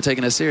to have to start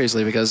taking us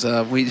seriously, because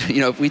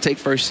if we take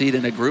first seed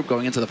in a group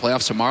going into the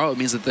playoffs tomorrow, it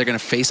means that they're going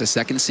to face a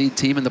second seed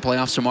team in the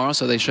playoffs tomorrow.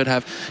 So they should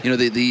have,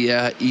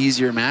 the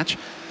easier match.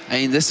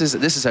 This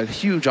is a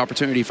huge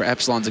opportunity for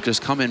Epsilon to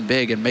just come in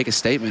big and make a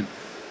statement.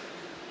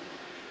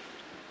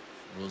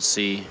 We'll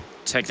see.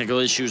 Technical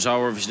issues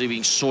are obviously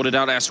being sorted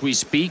out as we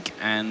speak,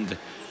 and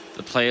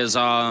the players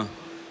are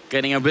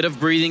getting a bit of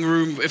breathing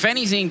room. If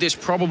anything, this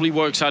probably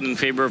works out in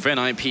favor of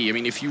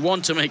NiP. If you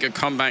want to make a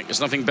comeback, there's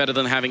nothing better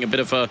than having a bit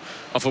of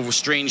a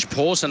strange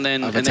pause and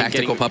then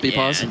tactical puppy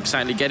pause.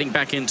 Exactly, getting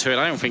back into it.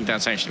 I don't think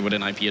that's actually what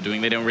NiP are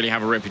doing. They don't really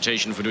have a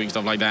reputation for doing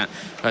stuff like that.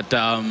 But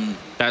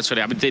that's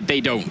what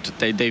they don't.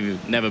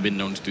 They've never been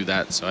known to do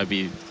that. So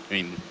we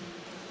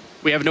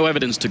have no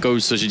evidence to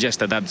suggest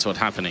that that's what's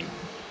happening.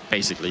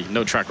 Basically,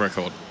 no track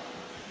record.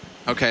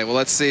 Okay, well,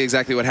 let's see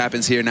exactly what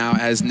happens here now,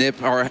 as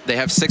NiP they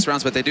have 6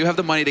 rounds, but they do have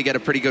the money to get a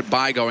pretty good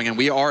buy going, and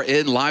we are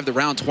in live the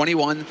round.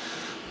 21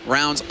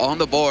 rounds on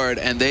the board,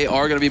 and they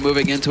are going to be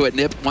moving into it.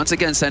 NiP, once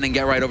again, sending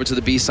GetRight over to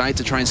the B site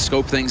to try and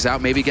scope things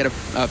out, maybe get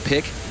a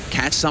pick,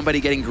 catch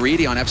somebody getting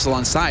greedy on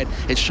Epsilon's side.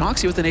 It's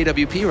Shoxy with an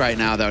AWP right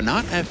now, though,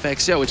 not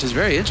FXO, which is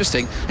very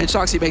interesting, and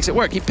Shoxy makes it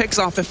work. He picks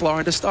off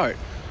Fiflaurin to start.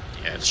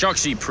 Yeah,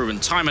 Shoxy proven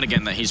time and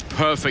again that he's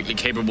perfectly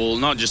capable,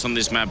 not just on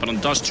this map, but on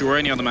Dust 2 or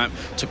any other map,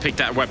 to pick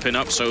that weapon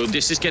up. So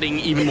this is getting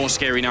even more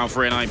scary now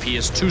for NiP,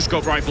 as 2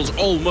 scope rifles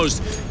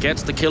almost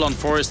gets the kill on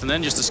Forest and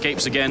then just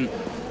escapes again.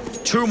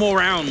 2 more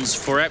rounds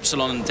for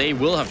Epsilon, and they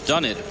will have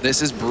done it.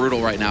 This is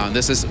brutal right now, and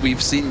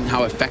we've seen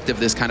how effective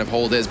this kind of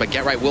hold is, but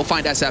GetRight will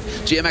find SF.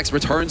 GMX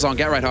returns on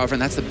GetRight, however,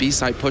 and that's the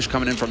B-side push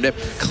coming in from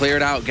NiP.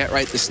 Cleared out,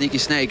 GetRight, the sneaky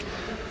snake,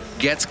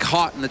 gets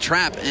caught in the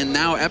trap, and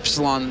now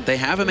Epsilon, they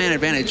have a man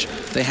advantage,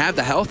 they have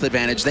the health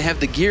advantage, they have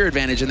the gear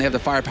advantage, and they have the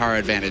firepower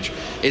advantage.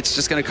 It's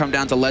just going to come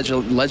down to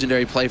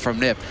legendary play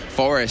from NiP.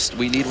 Forrest,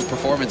 we need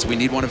performance. We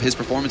need one of his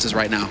performances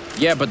right now.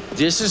 Yeah, but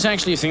this is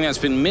actually a thing that's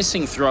been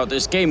missing throughout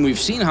this game. We've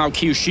seen how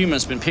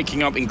Kiyoshima's been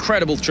picking up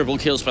incredible triple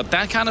kills, but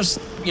that kind of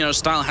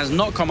style has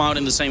not come out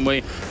in the same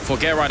way for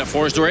GetRight or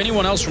Forrest or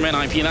anyone else from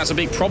NiP, and that's a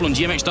big problem.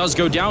 GMX does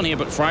go down here,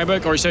 but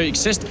Freiburg, or sorry,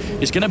 Exist,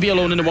 is going to be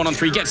alone in the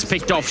 1-on-3, gets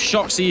picked off.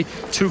 Shoxy,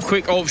 2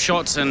 quick off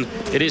shots, and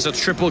it is a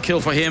triple kill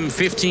for him.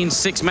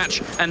 15-6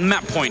 match and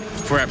map point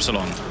for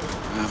Epsilon.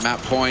 Map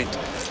point.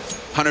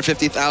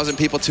 150,000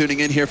 people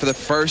tuning in here for the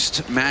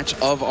first match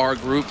of our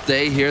group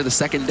day here, the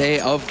second day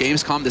of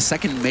Gamescom, the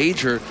second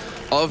major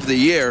of the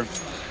year.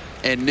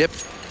 And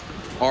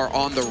NiP are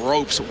on the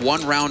ropes,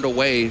 1 round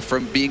away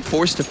from being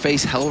forced to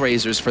face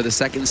Hellraisers for the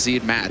second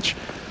seed match.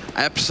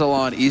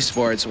 Epsilon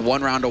eSports,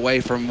 1 round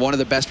away from one of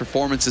the best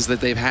performances that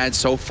they've had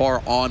so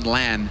far on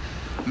LAN,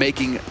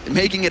 making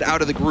it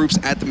out of the groups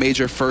at the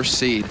major first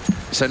seed.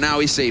 So now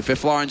we see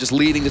Fiflaurin just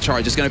leading the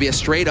charge. It's going to be a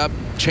straight up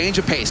change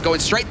of pace, going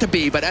straight to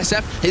B, but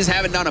SF is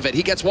having none of it.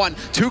 He gets 1,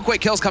 2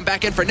 quick kills come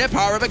back in for NiP,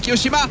 however, but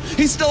Kyoshima,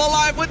 he's still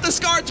alive with the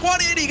Scar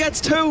 20, and he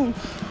gets 2.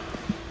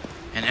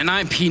 And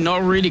NiP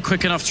not really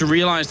quick enough to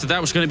realize that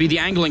that was going to be the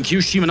angle, and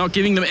Kyoshima not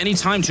giving them any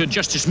time to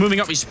adjust, just moving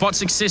up. He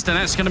spots Exist, and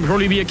that's going to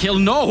probably be a kill.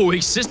 No,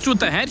 Exist with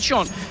the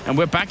headshot, and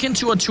we're back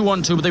into a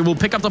 2-on-2, but they will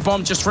pick up the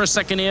bomb just for a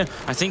second here.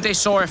 I think they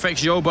saw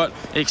FXO, but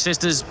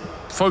Exist is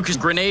focused.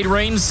 Grenade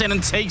rains in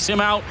and takes him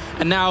out,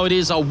 and now it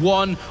is a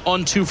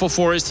 1-on-2 for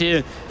Forrest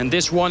here, and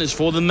this one is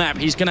for the map.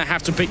 He's going to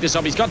have to pick this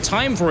up. He's got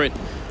time for it,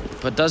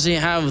 but does he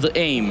have the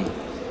aim?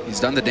 He's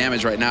done the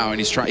damage right now, and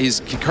he's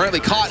currently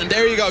caught, and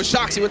there you go.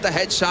 Shoxy with the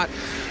headshot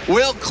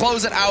will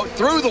close it out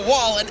through the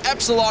wall, and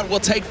Epsilon will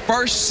take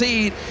first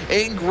seed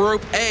in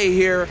Group A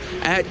here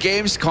at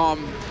Gamescom.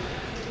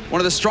 One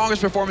of the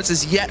strongest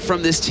performances yet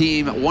from this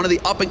team, one of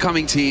the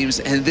up-and-coming teams,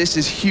 and this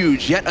is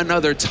huge. Yet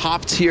another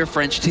top-tier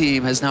French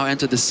team has now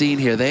entered the scene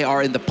here. They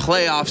are in the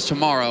playoffs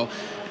tomorrow,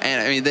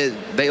 and I mean,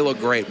 they look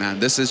great, man.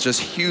 This is just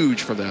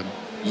huge for them.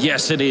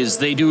 Yes, it is.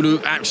 They do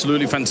look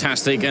absolutely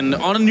fantastic, and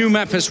on a new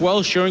map as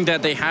well, showing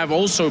that they have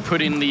also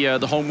put in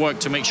the homework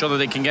to make sure that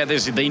they can get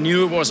this. They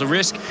knew it was a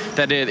risk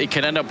that it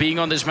can end up being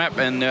on this map,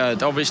 and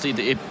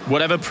obviously,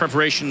 whatever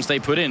preparations they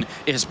put in,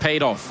 it has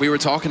paid off. We were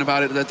talking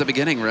about it at the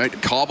beginning, right?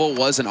 Cobble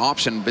was an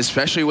option,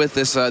 especially with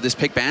this this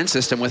pick ban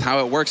system, with how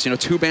it works.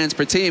 2 bans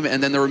per team,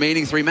 and then the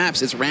remaining 3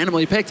 maps, it's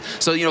randomly picked.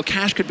 So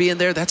Cash could be in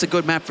there. That's a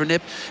good map for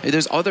NiP.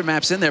 There's other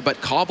maps in there,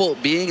 but Cobble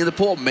being in the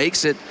pool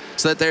makes it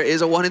so that there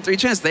is a 1 in 3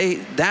 chance.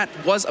 That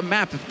was a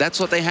map. That's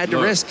what they had to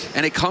risk.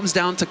 And it comes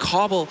down to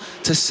Cobble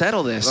to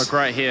settle this. Look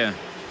right here.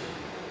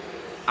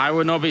 I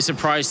would not be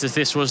surprised if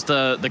this was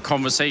the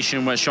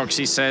conversation where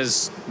Shoxy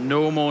says,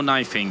 no more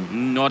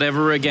knifing. Not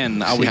ever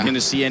again are we going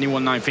to see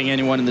anyone knifing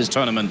anyone in this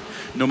tournament,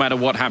 no matter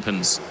what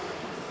happens.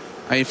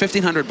 I mean,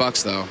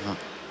 $1,500 though.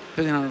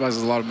 $1,500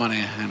 is a lot of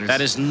money, Anders.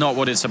 That is not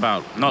what it's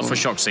about. Not for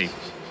Shoxy.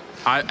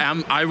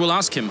 I will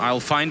ask him.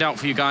 I'll find out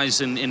for you guys.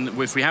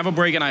 If we have a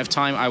break and I have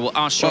time, I will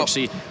ask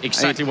Shoxy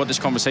exactly what this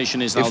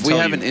conversation is. If we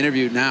have an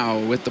interview now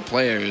with the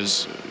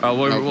players, we'll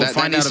find out.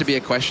 That needs to be a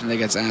question that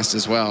gets asked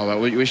as well. But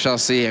we shall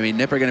see. I mean,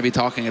 NiP are going to be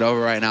talking it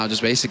over right now,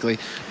 just basically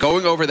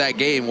going over that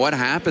game, what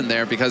happened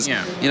there, because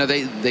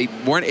they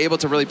weren't able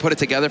to really put it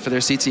together for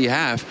their CT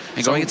half,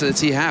 and going into the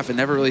T half, it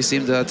never really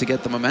seemed to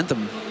get the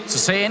momentum. So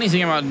say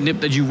anything about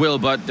NiP that you will,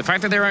 but the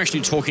fact that they're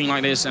actually talking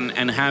like this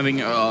and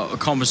having a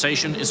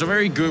conversation is a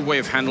very good way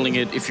of handling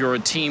it if you're a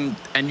team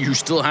and you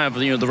still have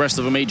the rest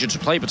of a major to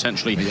play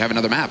potentially. You have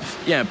another map.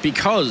 Yeah,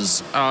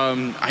 because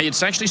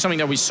it's actually something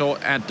that we saw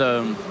at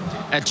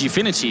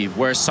Gfinity,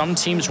 where some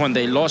teams, when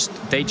they lost,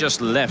 they just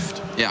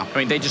left. Yeah. I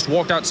mean, they just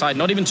walked outside,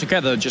 not even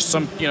together, just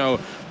some,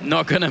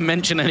 not going to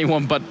mention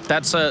anyone, but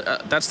that's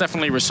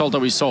definitely a result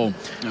that we saw.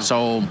 Yeah.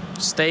 So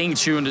staying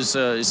tuned is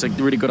a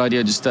really good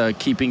idea, just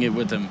keeping it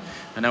with them.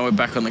 And now we're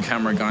back on the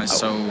camera, guys,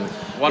 so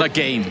what a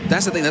game.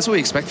 That's the thing. That's what we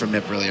expect from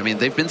NiP, really. I mean,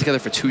 they've been together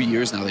for 2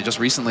 years now. They just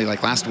recently,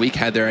 like last week,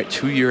 had their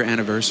 2-year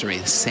anniversary.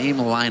 Same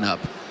lineup.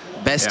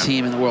 Best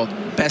team in the world.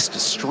 Best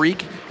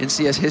streak in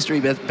CS history.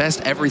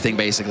 Best everything,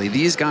 basically.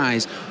 These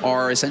guys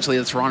are essentially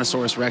the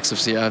Tyrannosaurus Rex of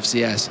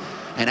CS.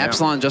 And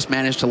Epsilon just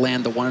managed to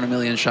land the 1 in a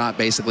million shot,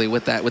 basically,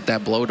 with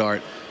that blow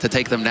dart to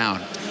take them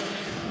down.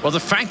 Well, the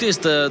fact is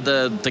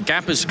the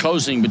gap is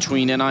closing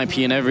between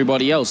NiP and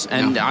everybody else.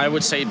 And I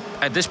would say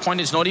at this point,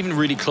 it's not even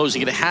really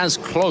closing. It has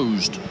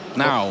closed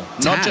now.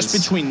 Not just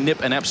between NiP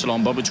and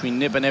Epsilon, but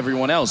between NiP and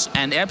everyone else.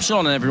 And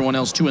Epsilon and everyone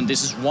else, too. And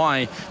this is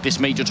why this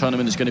major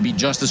tournament is going to be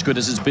just as good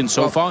as it's been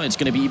so far. It's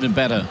going to be even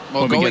better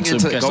when we get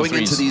to going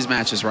into these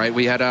matches, right?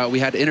 We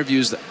had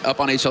interviews up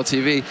on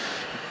HLTV.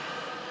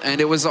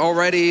 And it was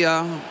already,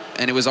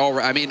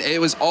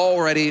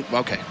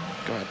 okay,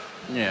 go ahead.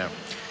 Yeah.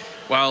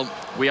 Well,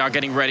 we are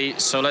getting ready,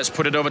 so let's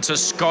put it over to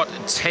Scott.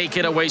 Take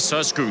it away,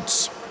 Sir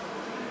Scoots.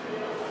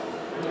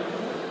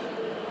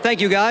 Thank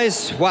you,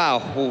 guys. Wow,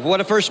 what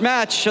a first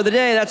match of the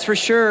day, that's for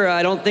sure.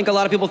 I don't think a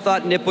lot of people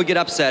thought NiP would get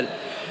upset.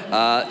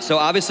 So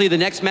obviously the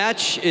next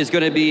match is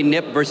going to be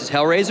NiP versus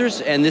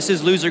Hellraisers, and this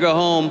is loser go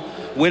home.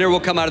 Winner will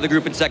come out of the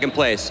group in second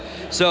place.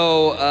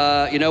 So,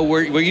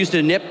 we're used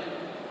to NiP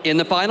in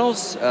the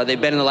finals.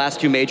 They've been in the last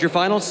 2 major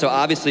finals, so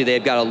obviously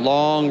they've got a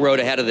long road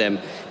ahead of them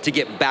to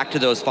get back to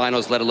those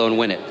finals, let alone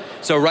win it.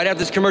 So right after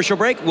this commercial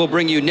break, we'll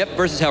bring you NiP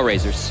versus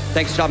Hellraisers.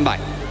 Thanks for stopping by.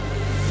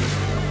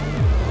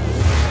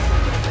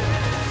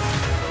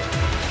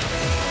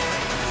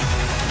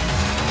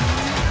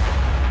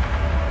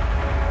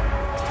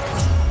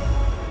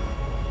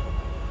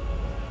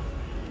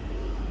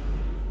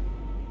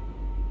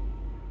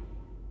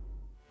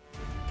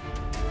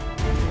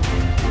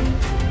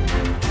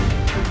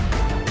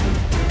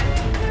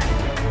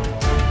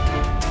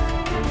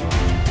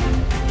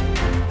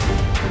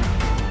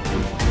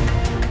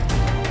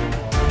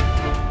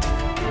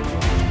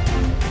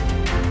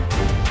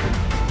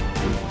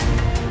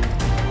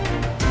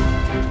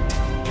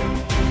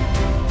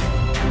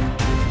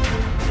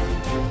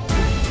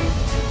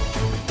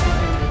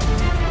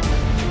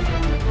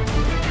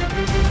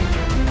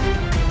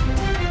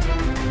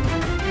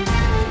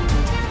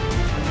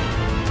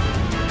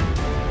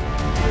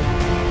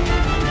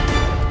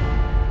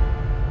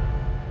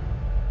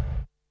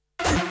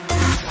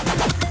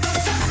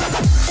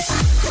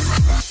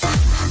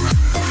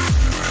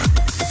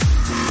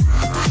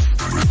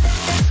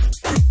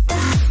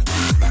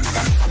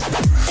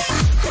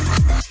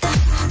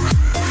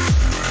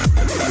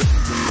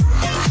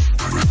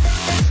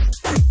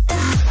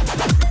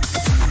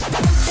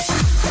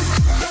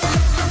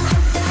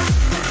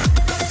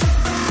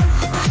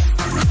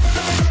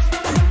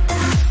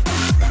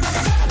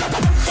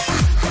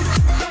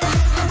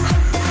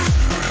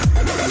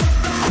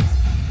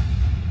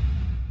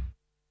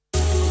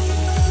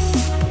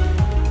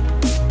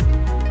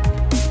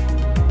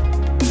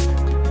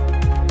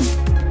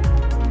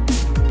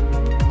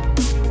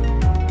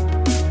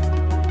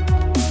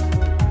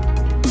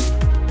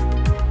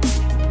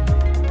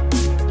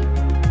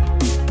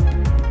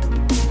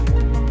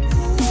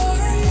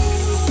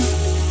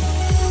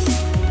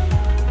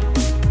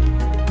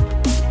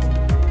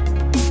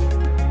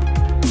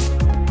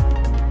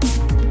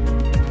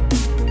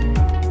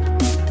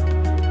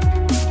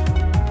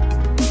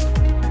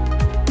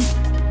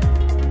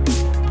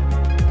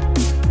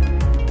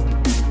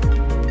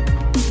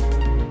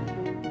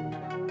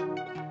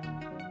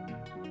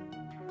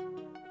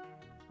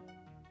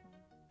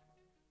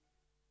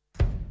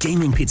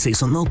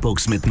 Gaming-PCs und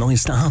Notebooks mit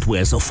neuester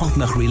Hardware sofort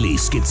nach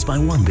Release gibt's bei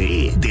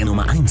one.de, der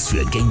Nummer 1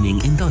 für Gaming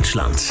in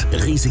Deutschland.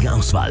 Riesige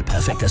Auswahl,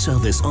 perfekter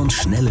Service und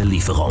schnelle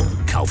Lieferung.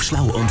 Kauf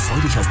schlau und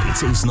freu dich auf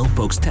PCs,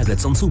 Notebooks,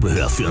 Tablets und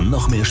Zubehör für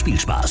noch mehr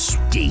Spielspaß.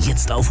 Geh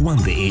jetzt auf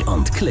one.de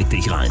und klick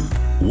dich rein.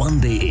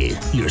 One.de,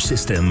 your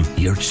system,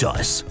 your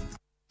choice.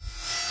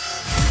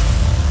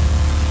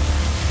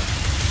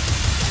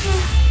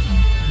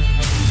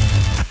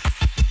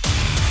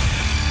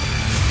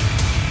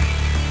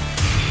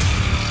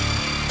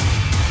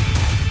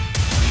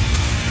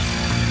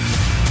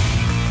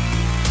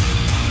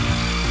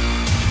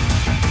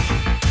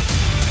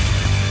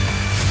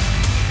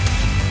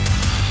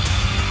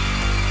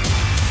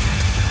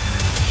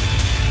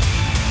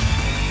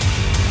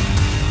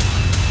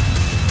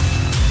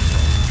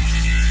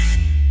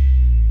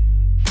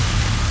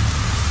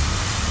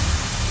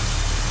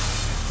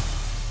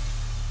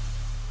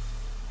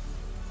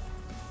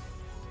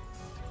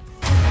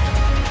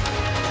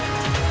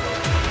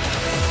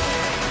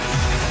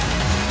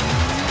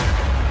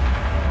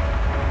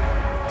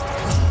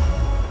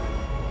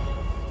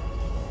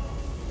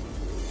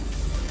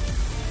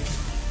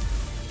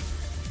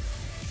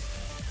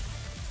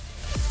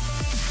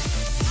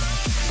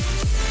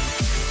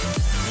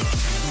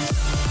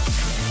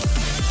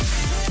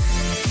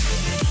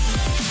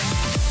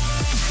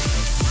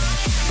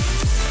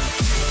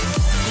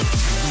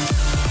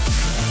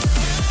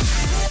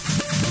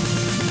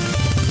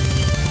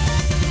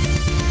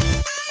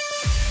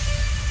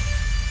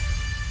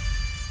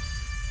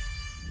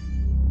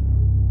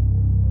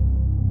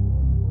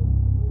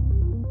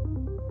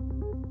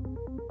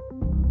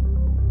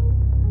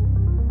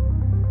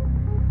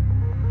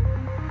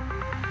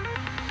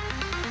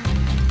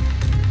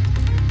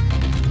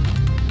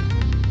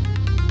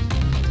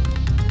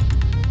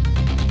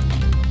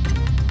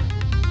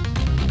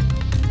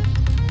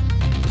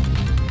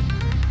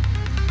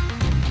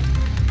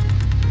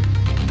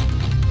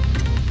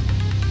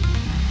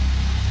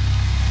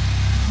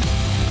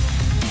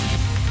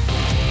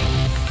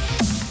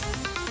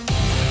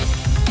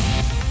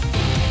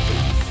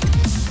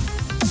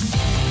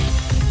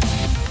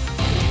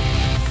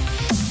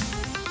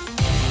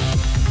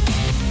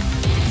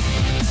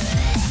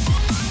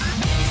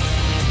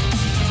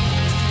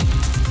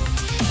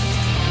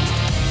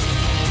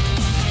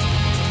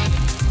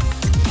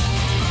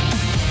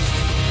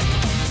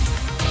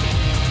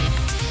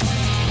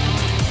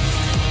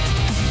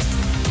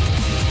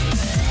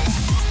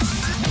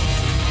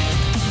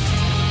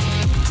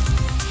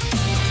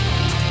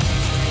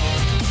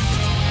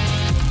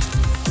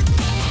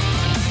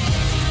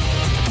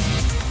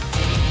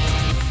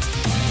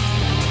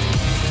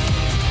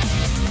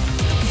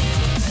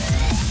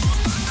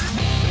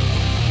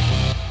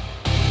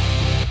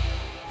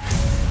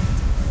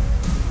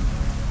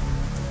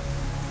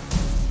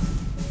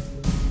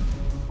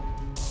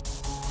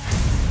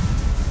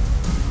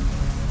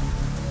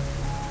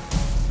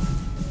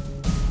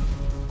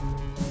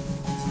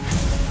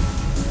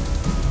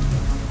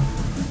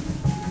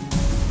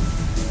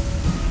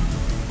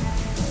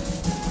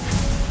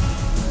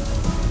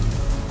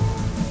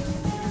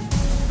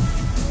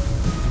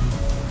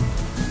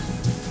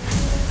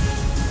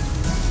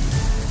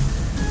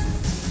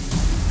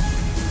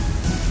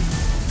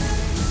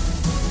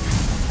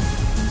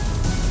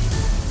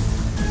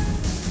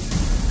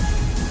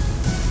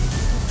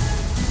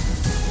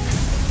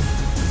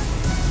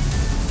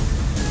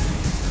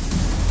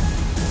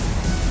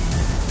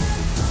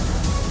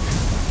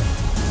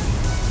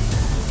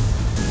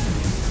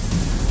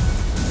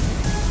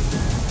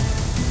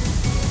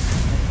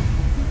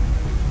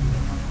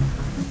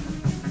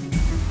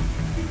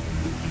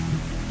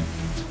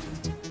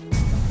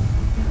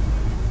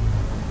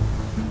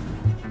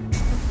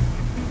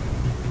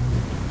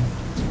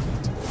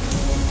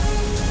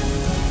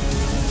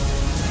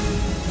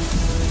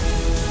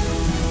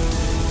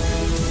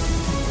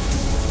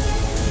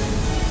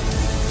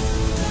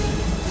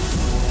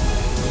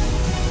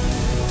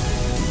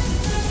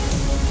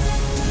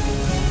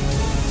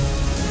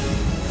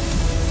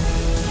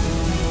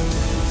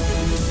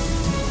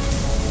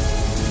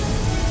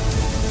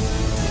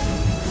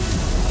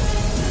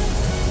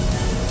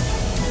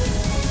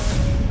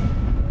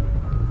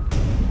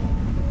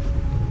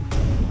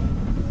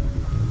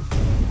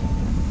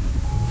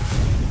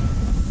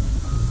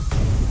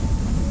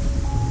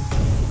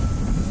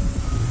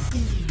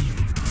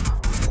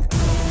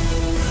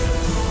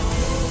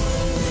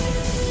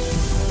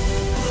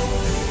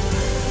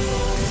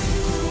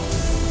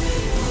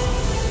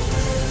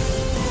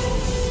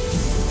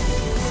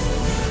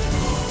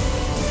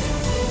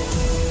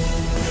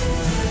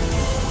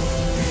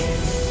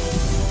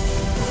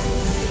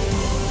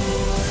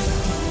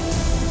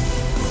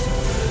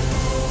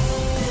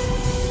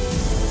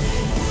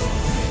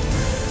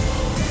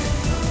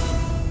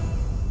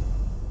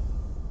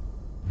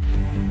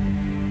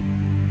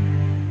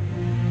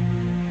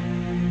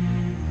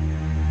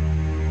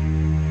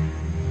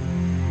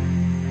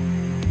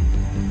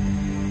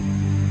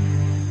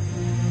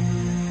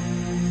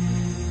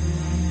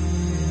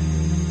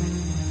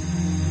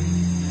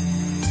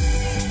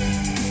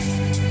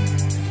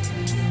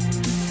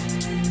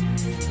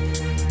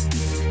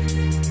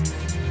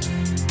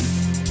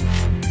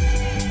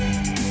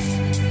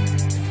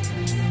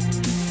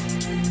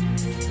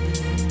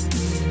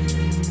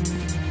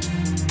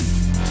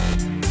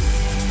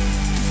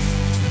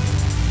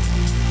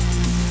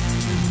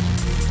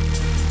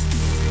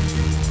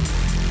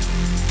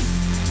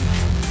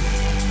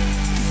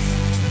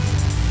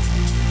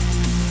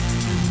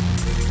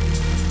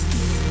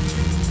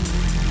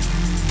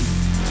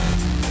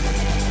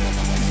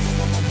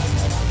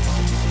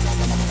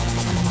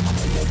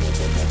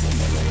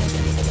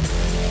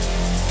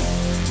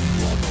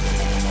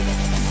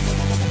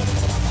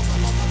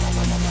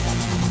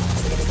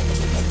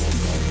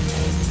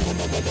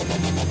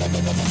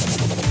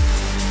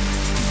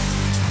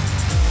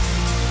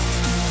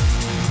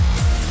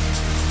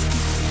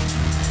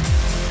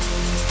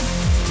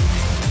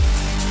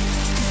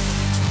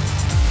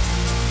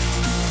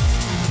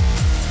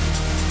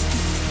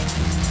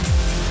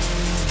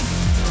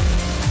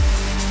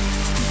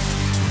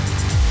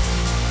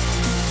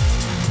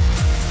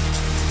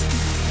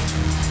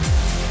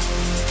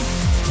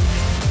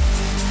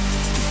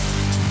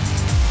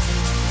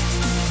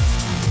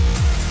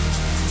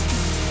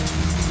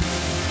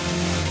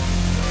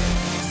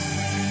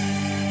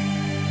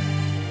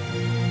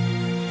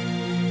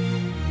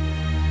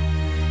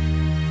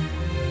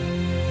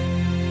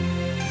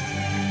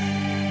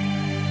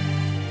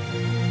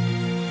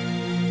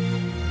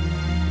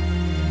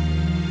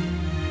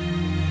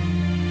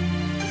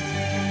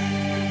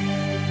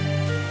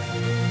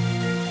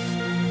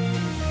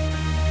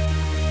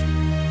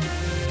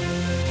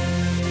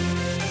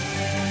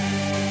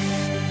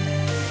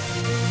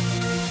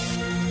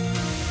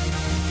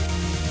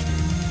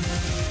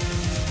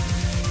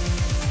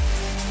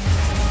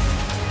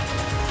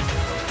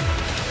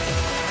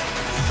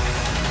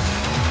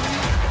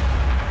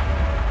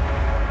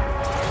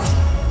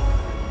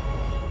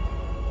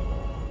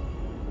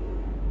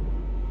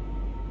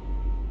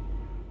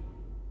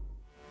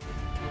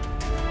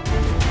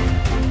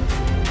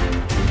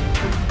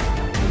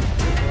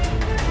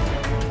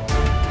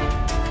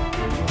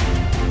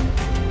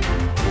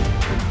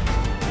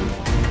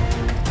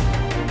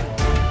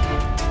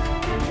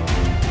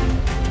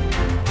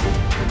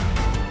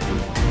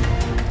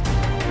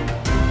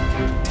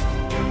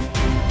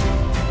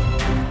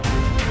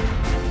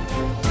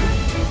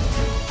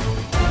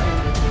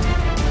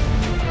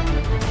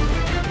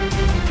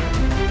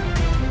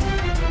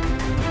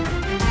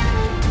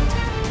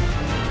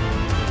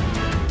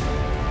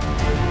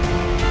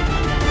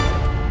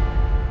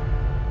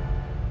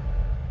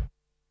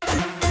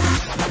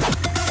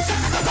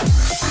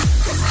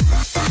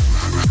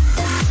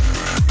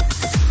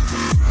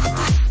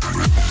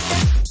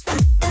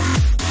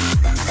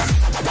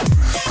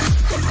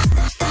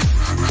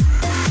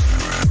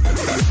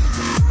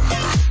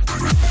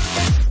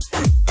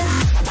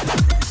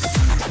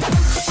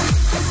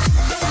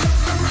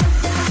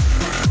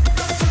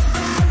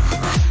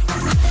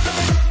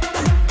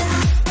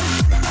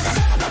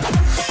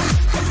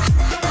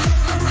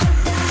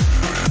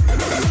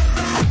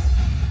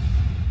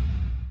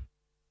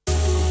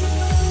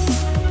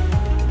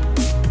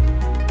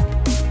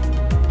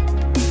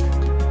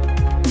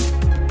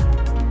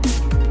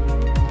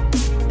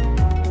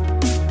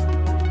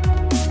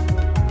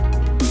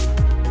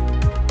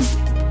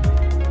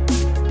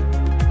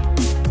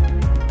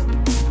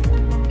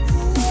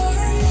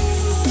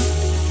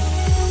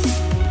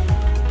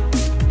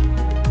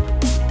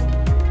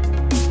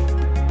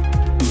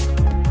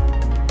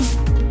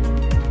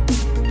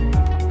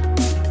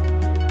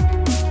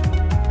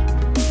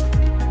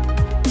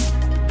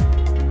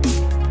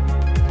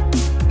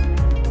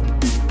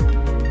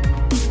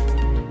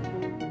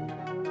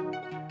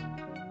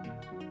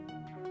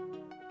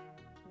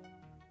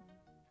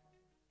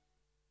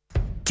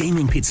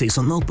 Gaming-PCs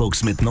und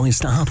Notebooks mit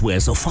neuester Hardware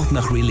sofort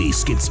nach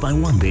Release gibt's bei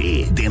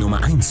one.de, der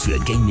Nummer 1 für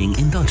Gaming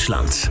in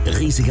Deutschland.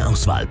 Riesige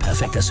Auswahl,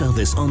 perfekter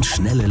Service und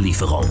schnelle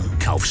Lieferung.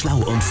 Kauf schlau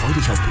und freu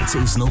dich auf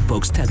PCs,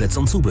 Notebooks, Tablets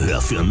und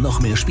Zubehör für noch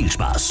mehr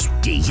Spielspaß.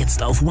 Geh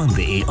jetzt auf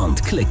one.de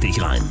und klick dich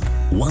rein.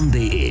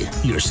 One.de,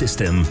 your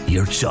system,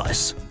 your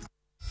choice.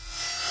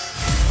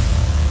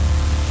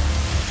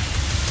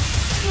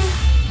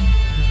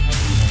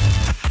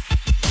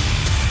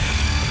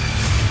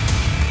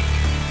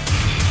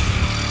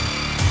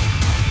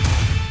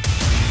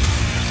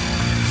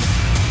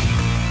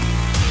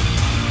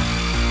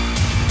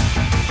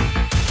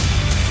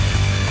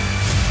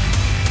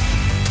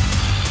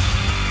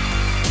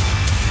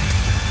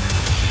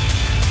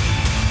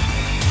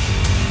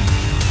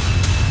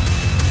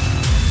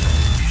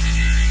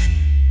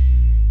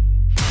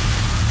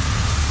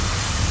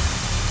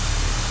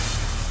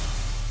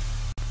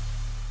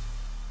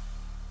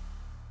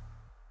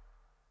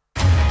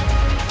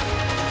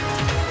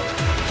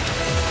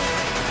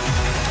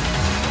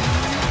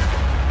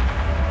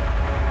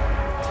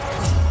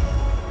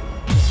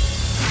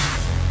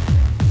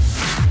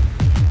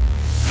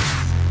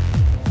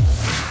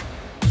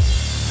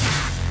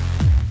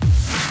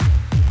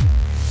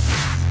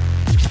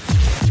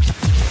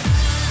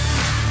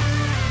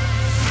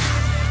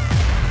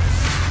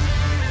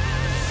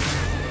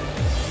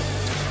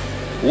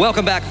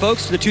 Welcome back,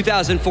 folks, to the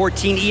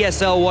 2014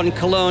 ESL One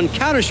Cologne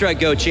Counter-Strike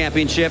Go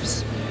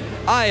Championships.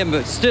 I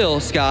am still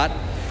Scott,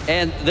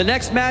 and the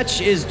next match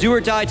is do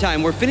or die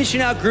time. We're finishing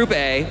out Group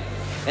A,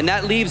 and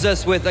that leaves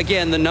us with,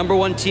 again, the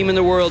 #1 team in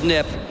the world,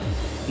 NiP.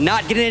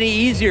 Not getting any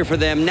easier for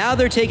them. Now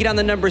they're taking on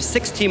the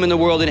 #6 team in the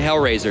world in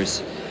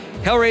Hellraisers.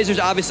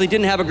 Hellraisers obviously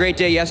didn't have a great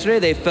day yesterday.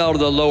 They fell to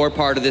the lower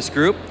part of this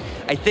group.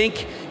 I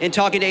think in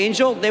talking to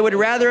Angel, they would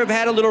rather have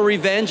had a little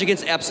revenge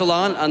against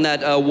Epsilon on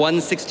that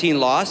 1-16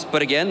 loss,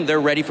 but again, they're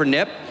ready for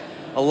NiP.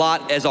 A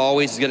lot, as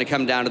always, is gonna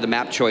come down to the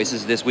map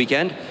choices this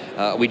weekend.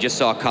 We just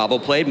saw Cobble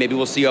played. Maybe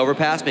we'll see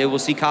Overpass, maybe we'll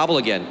see Cobble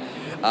again.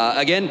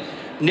 Again,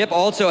 NiP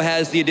also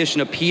has the addition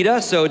of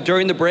PETA, so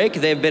during the break,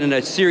 they've been in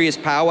a serious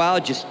powwow,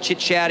 just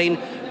chit-chatting,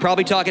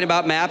 probably talking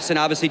about maps and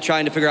obviously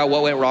trying to figure out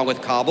what went wrong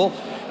with Cobble.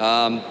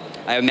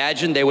 I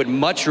imagine they would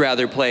much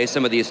rather play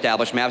some of the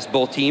established maps,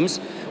 both teams.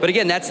 But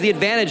again, that's the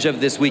advantage of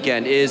this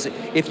weekend, is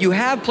if you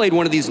have played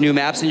one of these new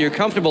maps and you're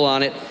comfortable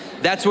on it,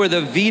 that's where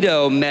the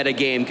veto meta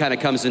game kind of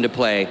comes into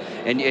play.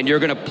 And you're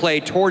going to play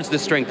towards the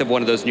strength of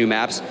one of those new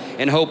maps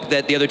and hope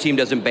that the other team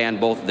doesn't ban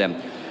both of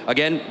them.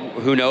 Again,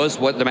 who knows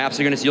what the maps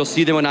are going to see. You'll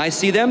see them when I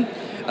see them.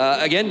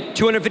 Again,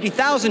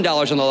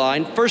 $250,000 on the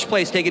line. First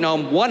place taking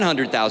home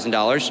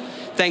 $100,000,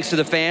 thanks to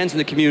the fans and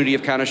the community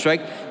of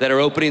Counter-Strike that are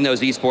opening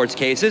those esports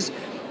cases.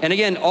 And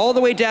again, all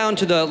the way down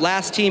to the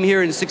last team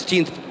here in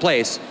 16th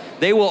place,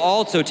 they will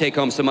also take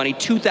home some money,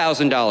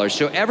 $2,000.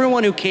 So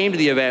everyone who came to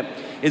the event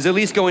is at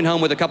least going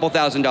home with a couple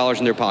 $1,000s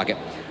in their pocket.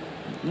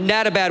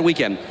 Not a bad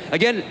weekend.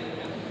 Again,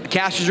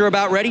 casters are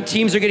about ready,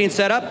 teams are getting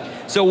set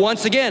up. So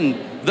once again,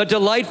 the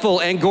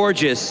delightful and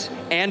gorgeous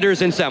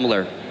Anders and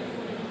Semler.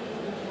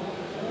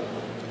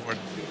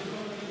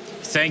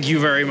 Thank you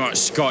very much,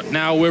 Scott.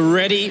 Now we're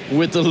ready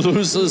with the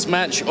losers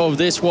match of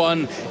this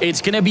one.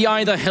 It's going to be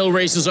either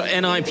Hellraisers or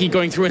NiP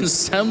going through, and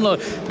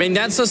Semler. I mean,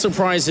 that's a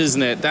surprise,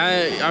 isn't it?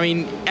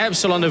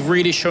 Epsilon have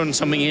really shown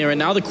something here, and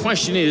now the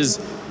question is,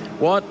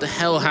 what the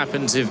hell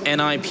happens if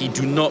NiP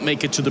do not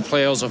make it to the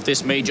playoffs of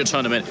this major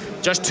tournament?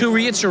 Just to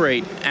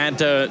reiterate, at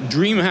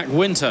DreamHack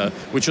Winter,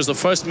 which was the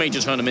first major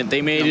tournament,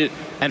 they made it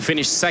and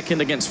finished second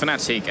against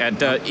Fnatic.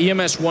 At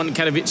EMS One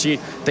Katowice,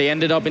 they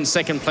ended up in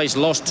second place,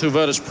 lost to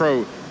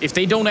virtus.pro. If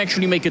they don't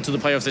actually make it to the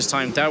playoffs this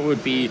time, that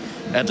would be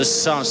a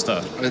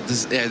disaster.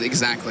 Yeah,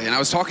 exactly. And I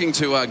was talking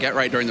to Get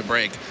Right during the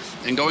break.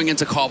 And going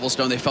into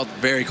Cobblestone, they felt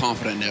very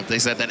confident in NiP. They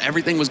said that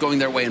everything was going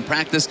their way in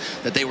practice,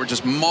 that they were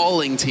just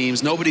mauling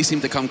teams. Nobody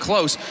seemed to come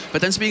close.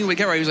 But then speaking with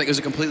Get Right, he was like, it was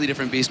a completely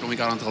different beast when we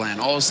got onto LAN.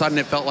 All of a sudden,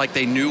 it felt like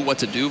they knew what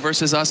to do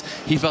versus us.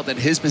 He felt that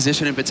his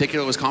position in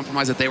particular was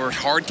compromised, that they were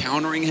hard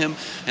countering him,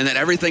 and that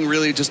everything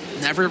really just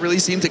never really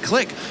seemed to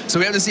click. So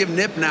we have to see if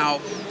NiP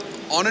now,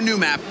 on a new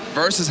map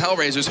versus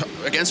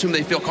Hellraisers, against whom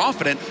they feel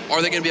confident,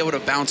 are they going to be able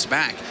to bounce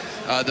back?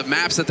 The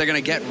maps that they're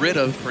going to get rid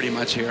of pretty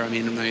much here, I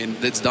mean,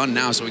 it's done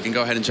now, so we can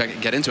go ahead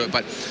and get into it.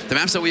 But the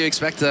maps that we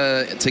expect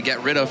to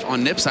get rid of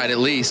on NiP side, at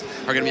least,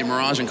 are going to be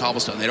Mirage and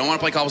Cobblestone. They don't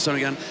want to play Cobblestone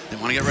again. They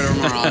want to get rid of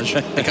Mirage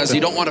because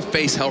you don't want to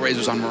face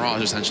Hellraisers on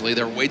Mirage, essentially.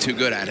 They're way too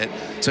good at it.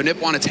 So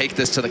NiP want to take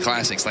this to the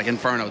classics, like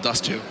Inferno,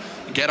 Dust 2.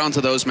 Get onto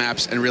those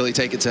maps and really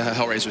take it to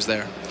Hellraisers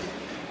there.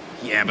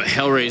 Yeah, but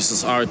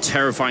Hellraisers are a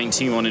terrifying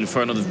team on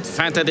Inferno. The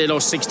fact that they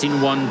lost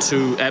 16-1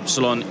 to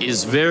Epsilon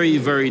is very,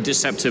 very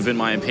deceptive in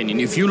my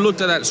opinion. If you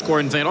looked at that score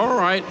and think, all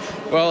right,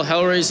 well,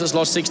 Hellraisers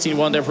lost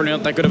 16-1, they're probably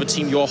not that good of a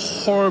team, you're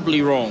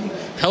horribly wrong.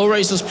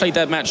 Hellraisers played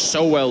that match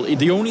so well.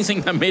 The only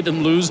thing that made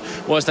them lose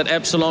was that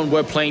Epsilon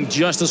were playing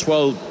just as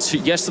well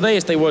yesterday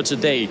as they were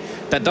today.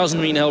 That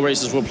doesn't mean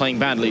Hellraisers were playing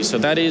badly. So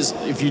that is,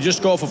 if you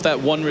just go off of that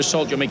one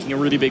result, you're making a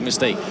really big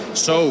mistake.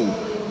 So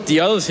the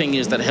other thing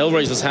is that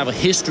Hellraisers have a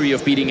history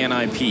of beating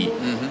NiP,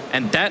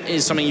 and that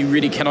is something you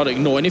really cannot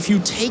ignore. And if you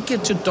take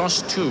it to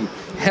Dust 2,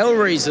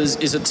 Hellraisers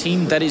is a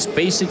team that is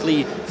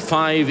basically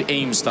 5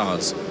 aim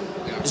stars.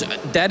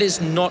 That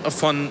is not a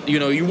fun,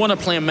 you want to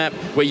play a map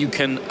where you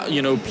can,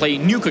 play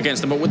Nuke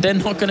against them, but they're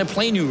not going to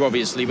play Nuke,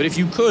 obviously. But if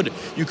you could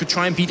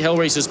try and beat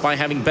Hellraisers by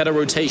having better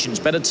rotations,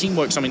 better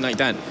teamwork, something like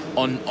that.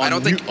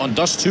 On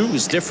Dust 2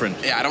 is different.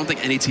 Yeah, I don't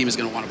think any team is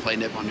going to want to play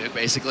NiP on Nuke,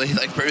 basically.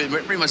 Like,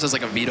 pretty much as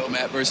like a veto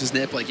map versus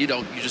NiP. Like, you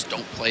just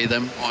don't play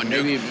them on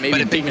Nuke. Maybe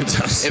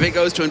Dignitas. If it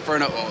goes to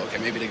Inferno,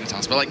 maybe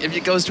Dignitas. But like, if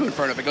it goes to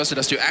Inferno, if it goes to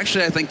Dust 2,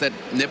 actually, I think that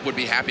NiP would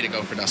be happy to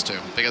go for Dust 2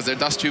 because their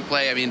Dust 2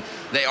 play, I mean,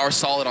 they are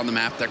solid on the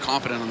map. They're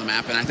confident on the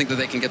map, and I think that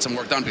they can get some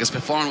work done because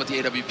Epsilon with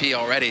the AWP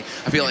already,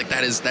 I feel like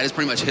that is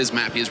pretty much his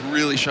map. He has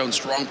really shown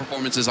strong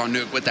performances on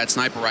Nuke with that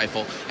sniper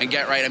rifle. And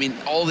Get Right, I mean,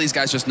 all of these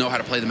guys just know how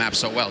to play the map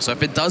so well. So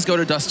if it does go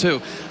to Dust 2,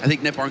 I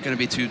think NiP aren't going to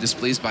be too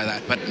displeased by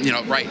that. But,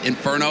 right,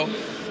 Inferno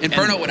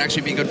would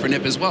actually be good for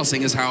NiP as well,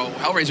 seeing as how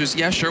Hellraisers,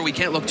 yeah, sure, we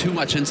can't look too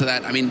much into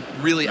that. I mean,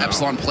 really, no.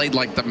 Epsilon played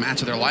like the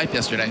match of their life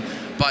yesterday.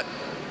 But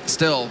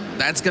still,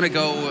 that's going to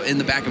go in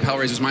the back of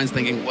Hellraisers' minds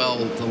thinking, well,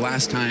 the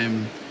last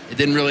time it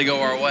didn't really go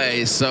our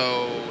way,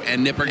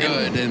 and NiP are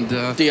good.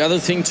 And the other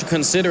thing to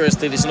consider is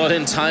that it's not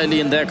entirely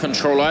in their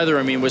control either.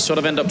 I mean, we sort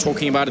of end up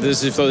talking about it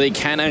as if though they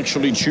can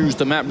actually choose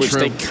the map, which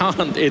they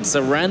can't. It's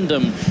a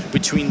random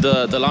between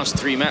the last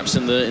 3 maps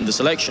in the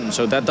selection.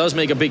 So that does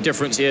make a big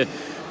difference here.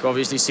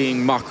 Obviously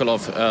seeing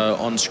Markelov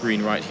on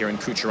screen right here and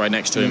Kucha right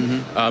next to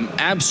him.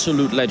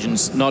 Absolute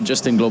legends, not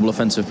just in Global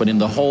Offensive, but in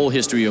the whole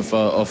history of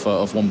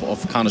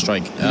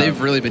Counter-Strike. They've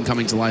really been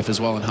coming to life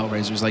as well in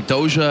Hellraisers. Like,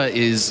 Doja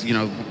is,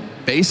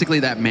 basically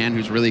that man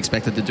who's really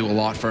expected to do a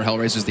lot for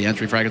Hellraisers, the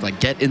entry fraggers,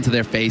 like get into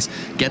their face,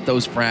 get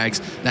those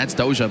frags. That's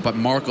Doja. But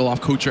Markelov,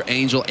 Kucher,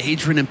 Angel,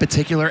 Adrian in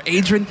particular.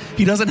 Adrian,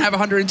 he doesn't have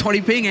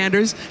 120 ping,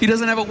 Anders. He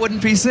doesn't have a wooden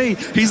PC.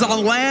 He's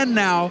on LAN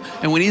now.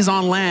 And when he's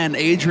on LAN,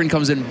 Adrian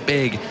comes in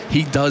big.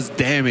 He does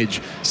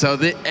damage. So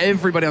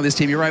everybody on this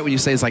team, you're right when you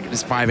say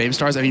it's 5 aim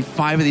stars. I mean,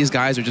 5 of these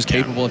guys are just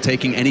capable of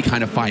taking any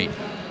kind of fight.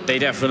 They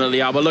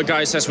definitely are. But look,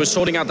 guys, as we're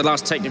sorting out the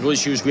last technical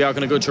issues, we are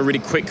going to go to a really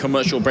quick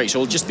commercial break.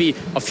 So it'll just be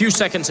a few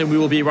seconds and we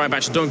will be right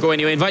back. So don't go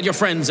anywhere. Invite your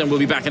friends and we'll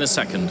be back in a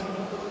second.